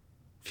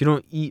 If you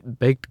don't eat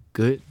baked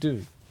good,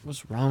 dude,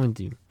 what's wrong with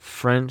you?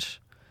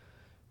 French,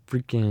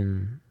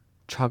 freaking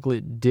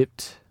chocolate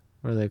dipped,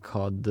 what are they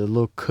called? The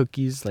little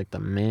cookies, like the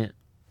mint.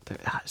 It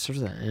starts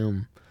with an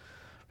M.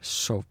 It's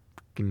so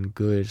freaking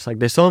good. It's like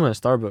they sell them at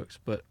Starbucks,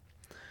 but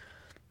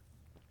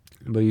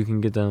you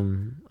can get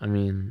them, I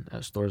mean,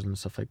 at stores and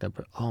stuff like that.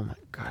 But oh my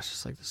gosh,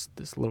 it's like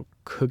this little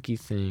cookie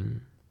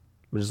thing,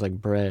 but it's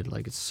like bread,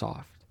 like it's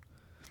soft.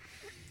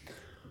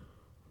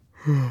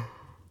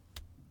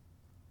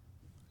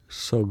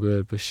 So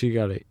good, but she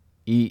gotta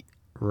eat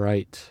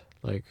right.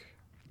 Like,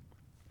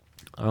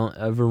 I don't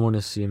ever want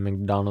to see a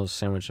McDonald's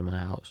sandwich in my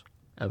house,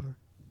 ever.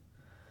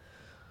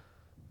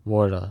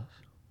 What else?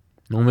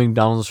 No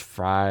McDonald's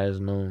fries,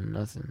 no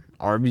nothing.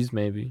 Arby's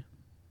maybe.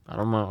 I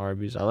don't mind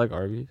Arby's. I like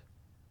Arby's.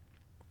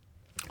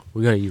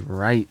 We gotta eat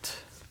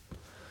right.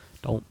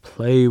 Don't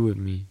play with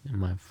me and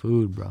my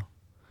food, bro.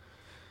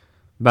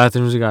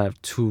 Bathrooms, we gotta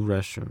have 2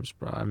 restrooms,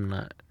 bro.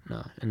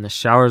 No. And the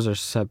showers are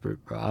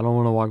separate, bro. I don't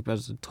want to walk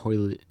past the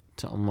toilet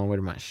on my way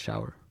to my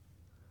shower.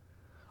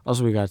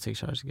 Also, we gotta take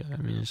showers together.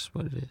 I mean, it's just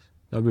what it is.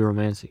 That'll be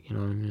romantic, you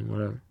know what I mean?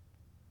 Whatever.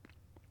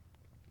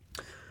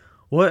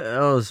 What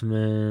else,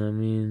 man? I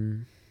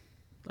mean,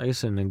 like I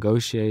said,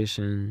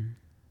 negotiation,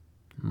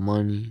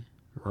 money,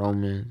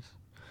 romance.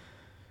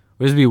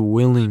 We just be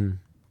willing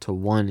to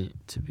want it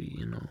to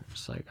be,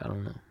 It's like, I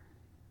don't know.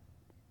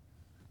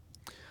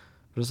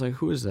 But it's like,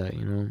 who is that,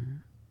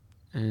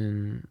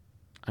 And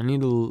I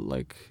need,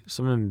 like,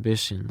 some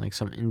ambition, like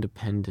some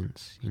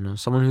independence,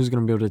 Someone who's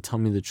going to be able to tell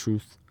me the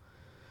truth.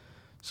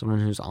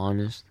 Someone who's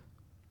honest.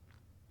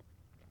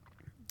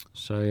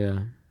 So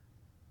yeah.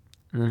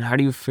 And then how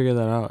do you figure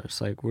that out?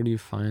 It's like, where do you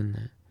find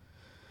that?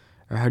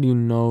 Or how do you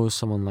know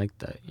someone like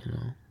that, you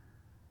know?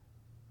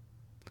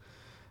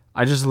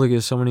 I just look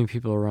at so many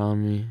people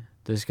around me.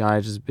 This guy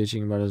just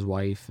bitching about his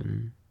wife,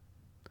 and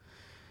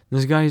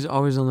this guy, he's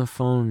always on the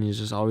phone. He's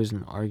just always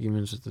in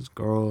arguments with this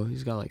girl.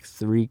 He's got like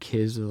 3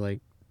 kids with like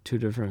 2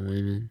 different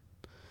women.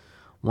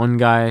 One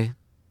guy,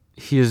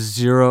 he has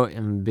zero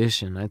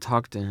ambition. I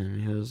talked to him.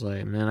 He was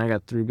like, man, I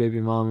got 3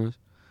 baby mamas.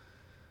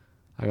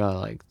 I got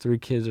like 3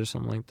 kids or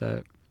something like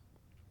that.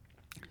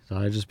 So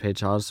I just pay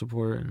child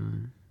support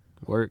and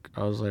work.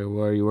 I was like,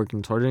 well, are you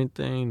working toward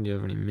anything? Do you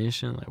have any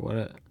mission? Like,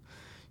 what?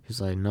 He's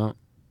like, no.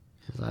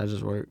 He's like, I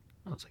just work.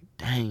 I was like,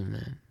 dang,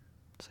 man.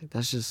 It's like,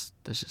 that's just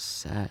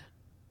sad.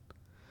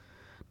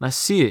 And I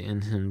see it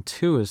in him,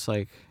 too. It's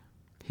like,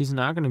 he's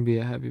not going to be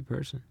a happy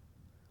person.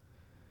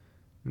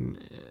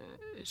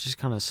 It just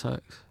kind of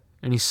sucks.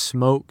 And he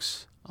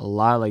smokes a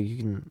lot. Like, you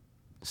can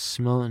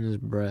smell it in his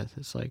breath.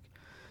 It's like,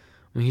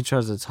 when he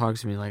tries to talk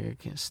to me, like, I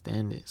can't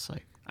stand it. It's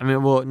like, I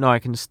mean, well, no, I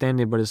can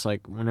stand it, but it's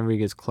like, whenever he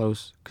gets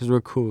close, because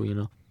we're cool, you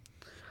know?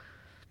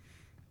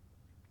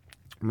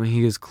 When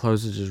he gets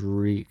close, it just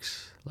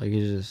reeks. Like,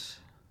 it just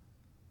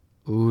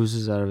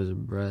oozes out of his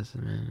breath,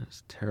 man.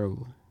 It's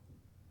terrible.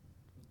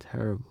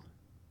 Terrible.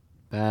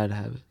 Bad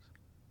habits.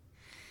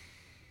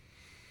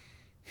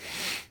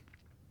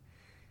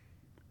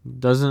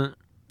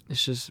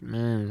 It's just,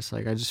 man, it's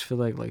like, I just feel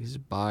like his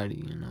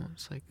body, you know?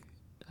 It's like,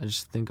 I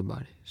just think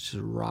about it. It's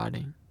just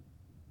rotting.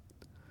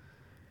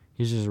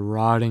 He's just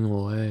rotting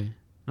away.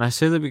 And I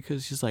say that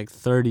because he's like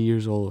 30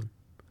 years old.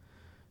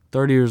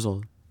 30 years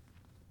old.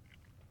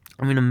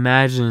 I mean,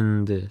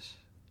 imagine this.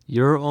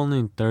 You're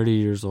only 30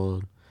 years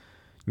old.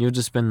 You have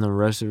to spend the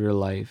rest of your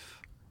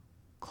life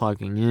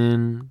clocking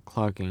in,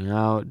 clocking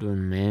out,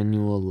 doing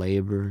manual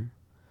labor,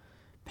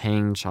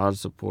 paying child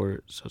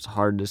support, so it's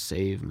hard to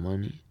save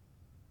money.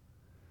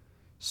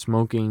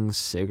 Smoking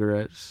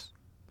cigarettes,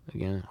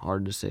 again,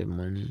 hard to save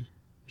money.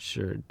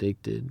 Sure,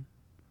 addicted.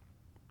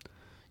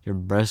 Your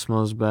breath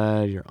smells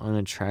bad, you're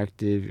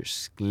unattractive, your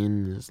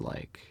skin is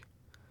like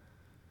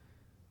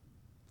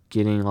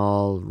getting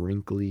all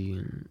wrinkly,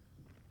 and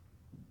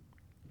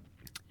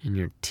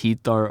your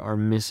teeth are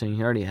missing.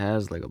 He already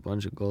has like a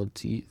bunch of gold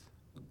teeth.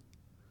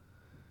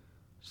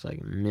 It's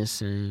like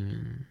missing.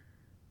 And,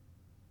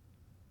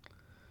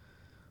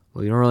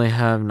 well, you don't really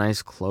have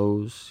nice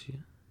clothes.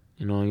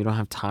 You know, you don't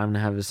have time to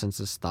have a sense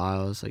of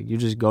style. It's like you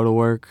just go to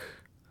work,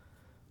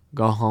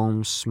 go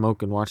home,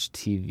 smoke, and watch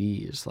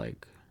TV. It's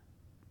like,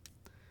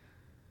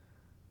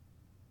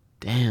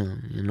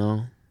 damn, you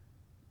know?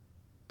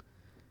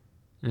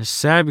 And it's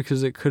sad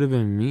because it could have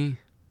been me,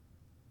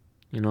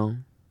 you know?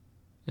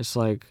 It's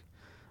like,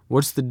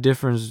 what's the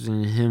difference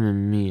between him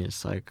and me?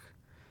 It's like,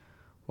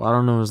 well, I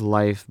don't know his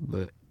life,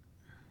 but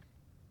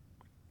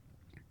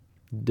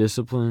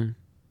discipline,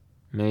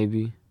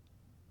 maybe.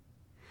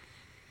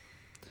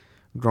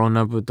 Growing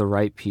up with the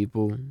right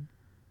people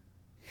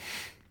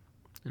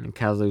in a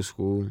Catholic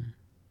school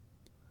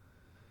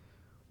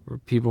where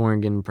people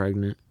weren't getting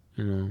pregnant,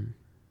 you know?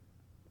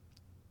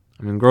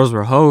 I mean, girls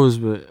were hoes,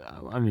 but,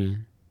 I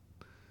mean,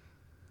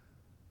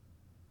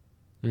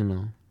 you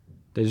know,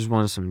 they just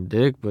wanted some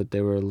dick, but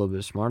they were a little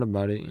bit smart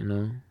about it, you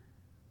know?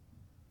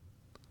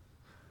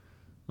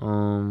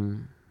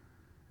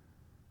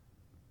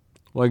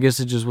 Well, I guess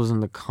it just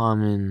wasn't the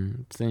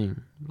common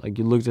thing. Like,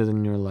 you looked at it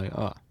and you were like,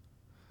 oh.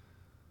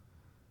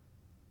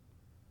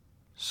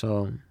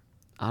 So,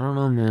 I don't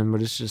know, man,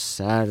 but it's just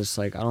sad. It's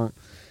like,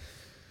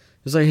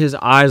 it's like his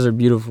eyes are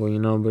beautiful, you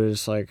know, but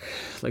it's like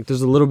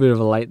there's a little bit of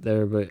a light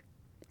there, but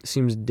it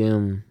seems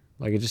dim.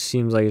 Like, it just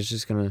seems like it's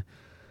just gonna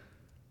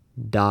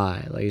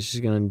die. Like, it's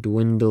just gonna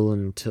dwindle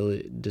until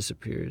it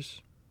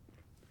disappears.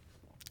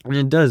 And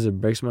it does. It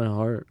breaks my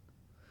heart.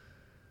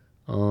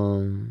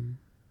 Well,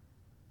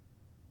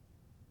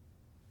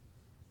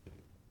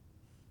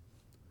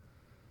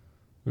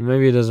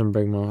 maybe it doesn't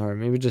break my heart.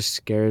 Maybe it just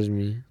scares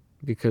me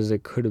because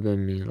it could have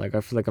been me. Like,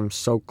 I feel like I'm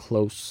so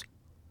close.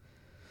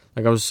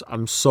 Like,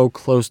 I'm so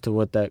close to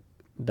what that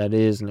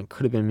is, and it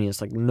could have been me.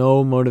 It's like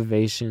no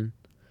motivation,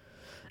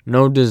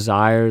 no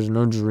desires,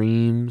 no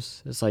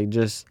dreams. It's like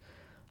just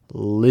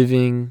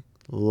living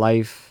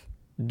life,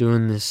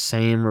 doing the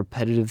same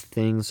repetitive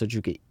things so that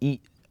you could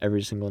eat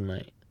every single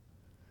night.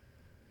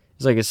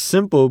 It's like, it's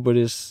simple, but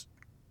it's,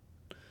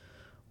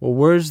 well,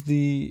 where's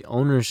the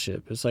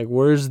ownership? It's like,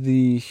 where's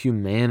the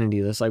humanity?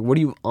 It's like, what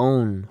do you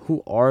own?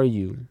 Who are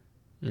you?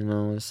 You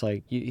know, it's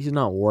like, he's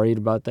not worried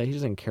about that. He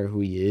doesn't care who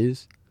he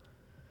is.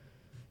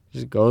 He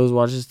just goes,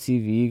 watches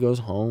TV, goes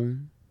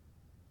home.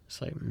 It's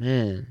like,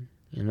 man,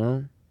 you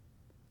know?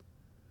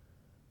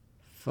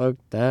 Fuck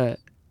that.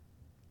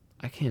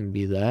 I can't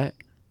be that.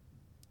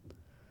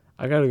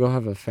 I gotta go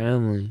have a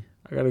family.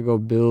 I gotta go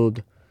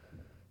build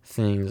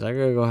things. I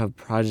gotta go have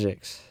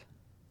projects.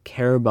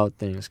 Care about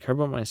things. Care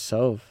about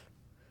myself.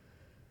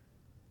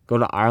 Go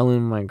to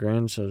Ireland with my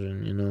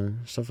grandchildren, you know?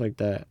 Stuff like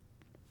that.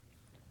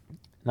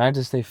 And I have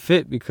to stay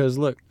fit because,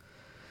 look,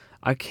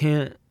 I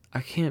can't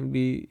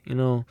be, you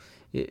know...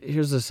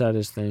 Here's the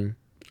saddest thing.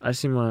 I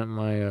see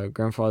my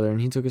grandfather, and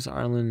he took us to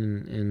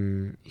Ireland,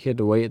 and he had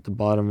to wait at the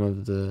bottom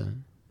of the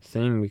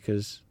thing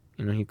because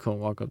he couldn't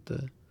walk up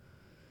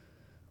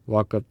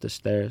the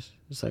stairs.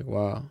 It's like,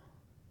 wow,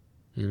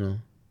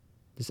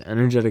 this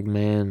energetic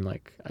man.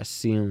 Like, I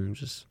see him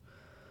just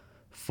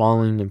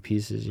falling to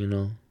pieces.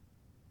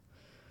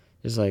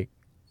 It's like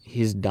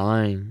he's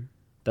dying.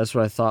 That's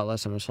what I thought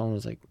last time I saw him.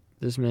 Was like,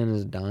 this man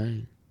is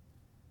dying.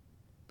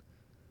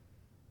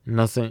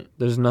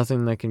 There's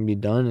nothing that can be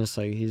done. It's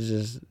like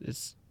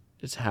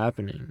it's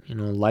happening.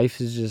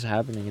 Life is just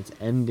happening. It's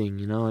ending.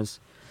 It's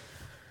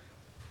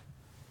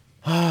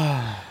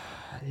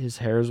his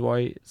hair is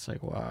white. It's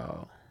like,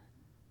 wow.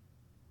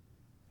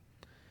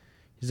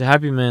 He's a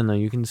happy man though.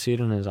 You can see it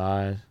in his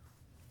eyes.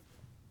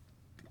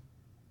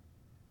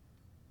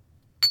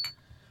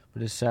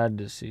 But it's sad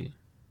to see.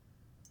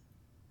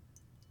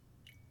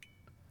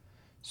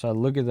 So I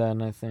look at that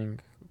and I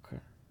think,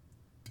 okay.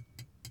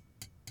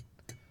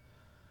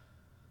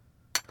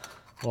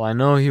 Well, I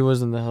know he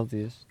wasn't the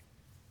healthiest.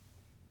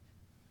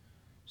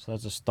 So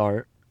that's a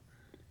start.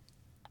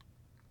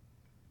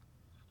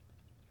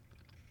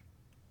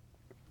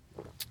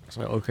 It's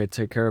like, okay,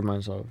 take care of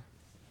myself.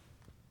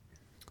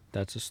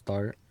 That's a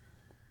start.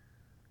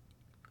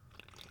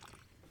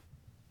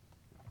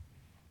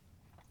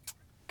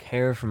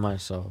 Care for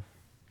myself.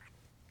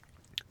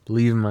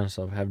 Believe in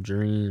myself. Have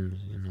dreams,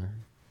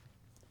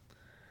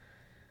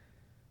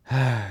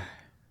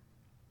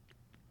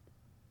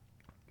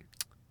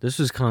 This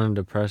was kind of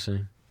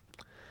depressing.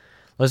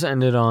 Let's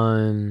end it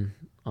on,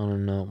 I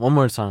don't know, one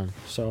more time.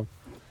 So,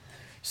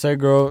 say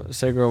girl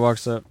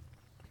walks up.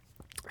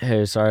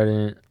 Hey, sorry I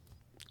didn't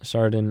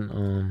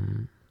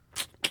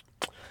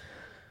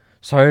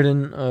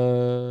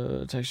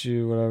text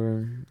you,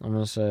 whatever. I'm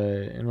gonna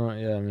say,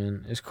 yeah, I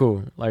mean, it's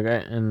cool. Like,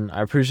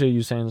 I appreciate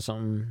you saying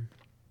something,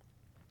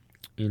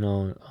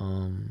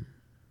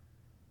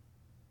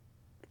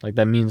 like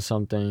that means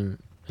something,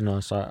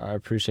 so I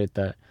appreciate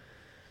that.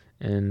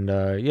 And,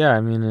 yeah,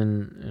 I mean,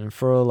 and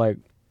for, like,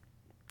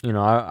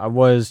 I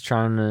was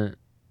trying to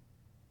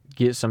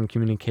get some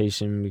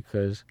communication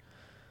because,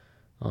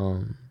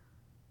 well,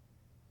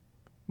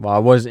 I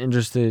was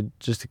interested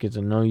just to get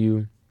to know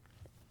you.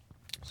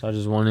 So I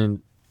just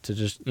wanted to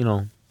just,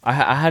 I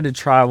had to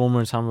try one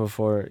more time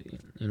before,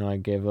 I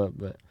gave up.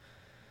 But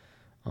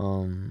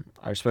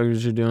I respect what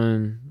you're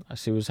doing. I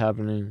see what's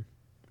happening.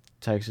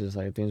 Texas,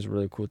 like, I think it's a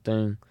really cool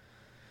thing.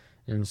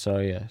 And so,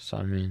 yeah,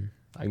 I mean,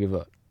 I give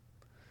up.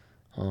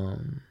 I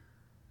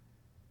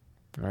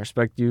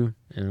respect you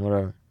and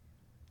whatever.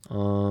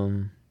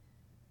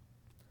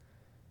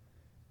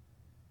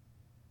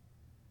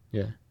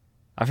 Yeah.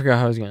 I forgot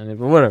how I was going to end it,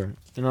 but whatever.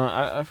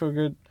 I feel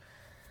good.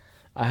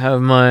 I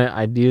have my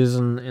ideas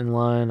in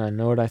line. I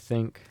know what I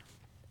think.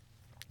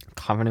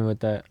 Confident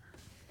with that.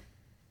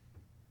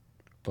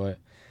 But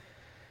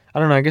I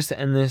don't know. I guess to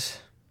end this,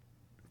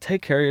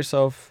 take care of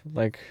yourself.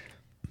 Like,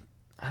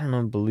 I don't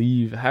know,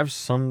 believe. Have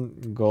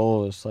some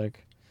goals.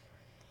 Like,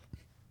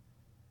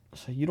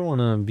 so you don't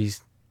want to be,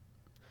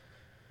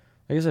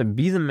 like I said,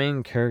 be the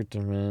main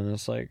character, man.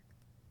 It's like,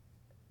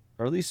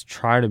 or at least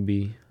try to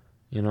be.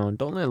 Don't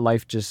let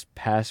life just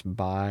pass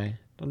by.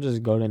 Don't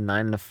just go to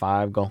 9 to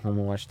 5, go home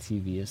and watch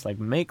TV. It's like,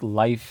 make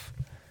life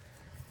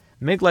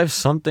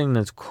something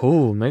that's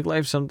cool. Make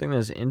life something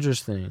that's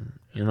interesting.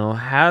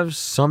 Have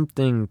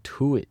something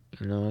to it.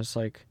 It's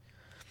like,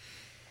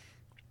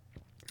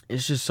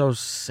 it's just so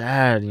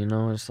sad.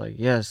 It's like,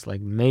 yes,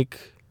 like,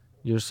 make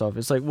yourself.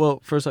 It's like,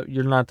 well, first up,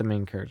 you're not the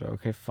main character.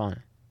 Okay,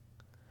 fine.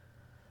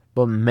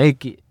 But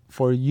make it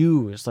for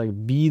you. It's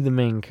like, be the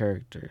main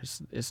character.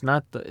 It's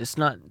not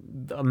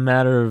the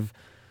matter of,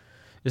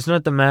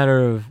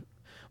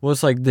 well,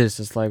 it's like this.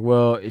 It's like,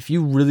 well, if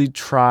you really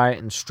try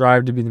and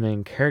strive to be the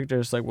main character,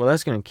 it's like, well,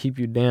 that's going to keep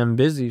you damn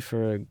busy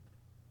for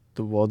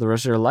the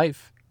rest of your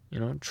life.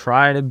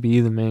 Try to be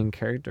the main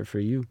character for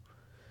you.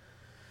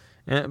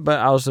 But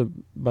I also,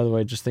 by the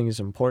way, just think it's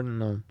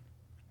important to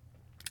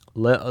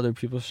let other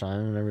people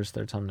shine whenever it's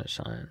their time to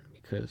shine.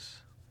 Because,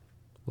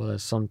 well,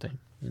 that's something,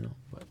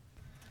 But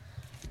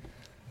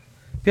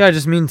yeah, I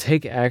just mean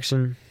take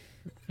action.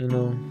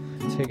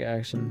 Take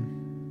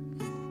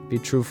action. Be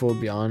truthful,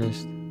 be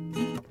honest.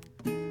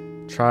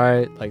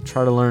 Try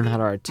to learn how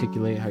to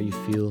articulate how you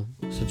feel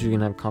so that you can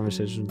have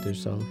conversations with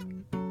yourself.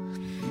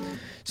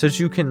 So that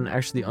you can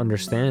actually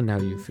understand how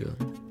you feel.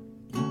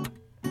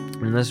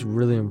 And that's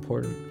really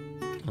important.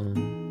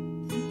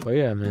 But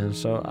yeah, man,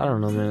 so I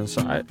don't know, man.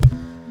 So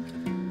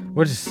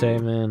what to say,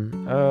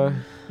 man? I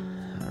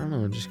don't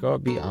know, just go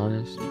out, be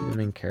honest, be the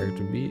main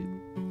character, be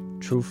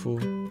truthful.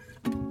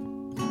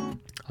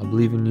 I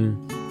believe in you.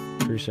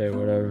 Appreciate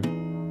whatever.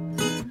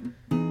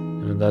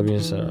 And with that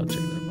being said, I'll check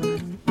that.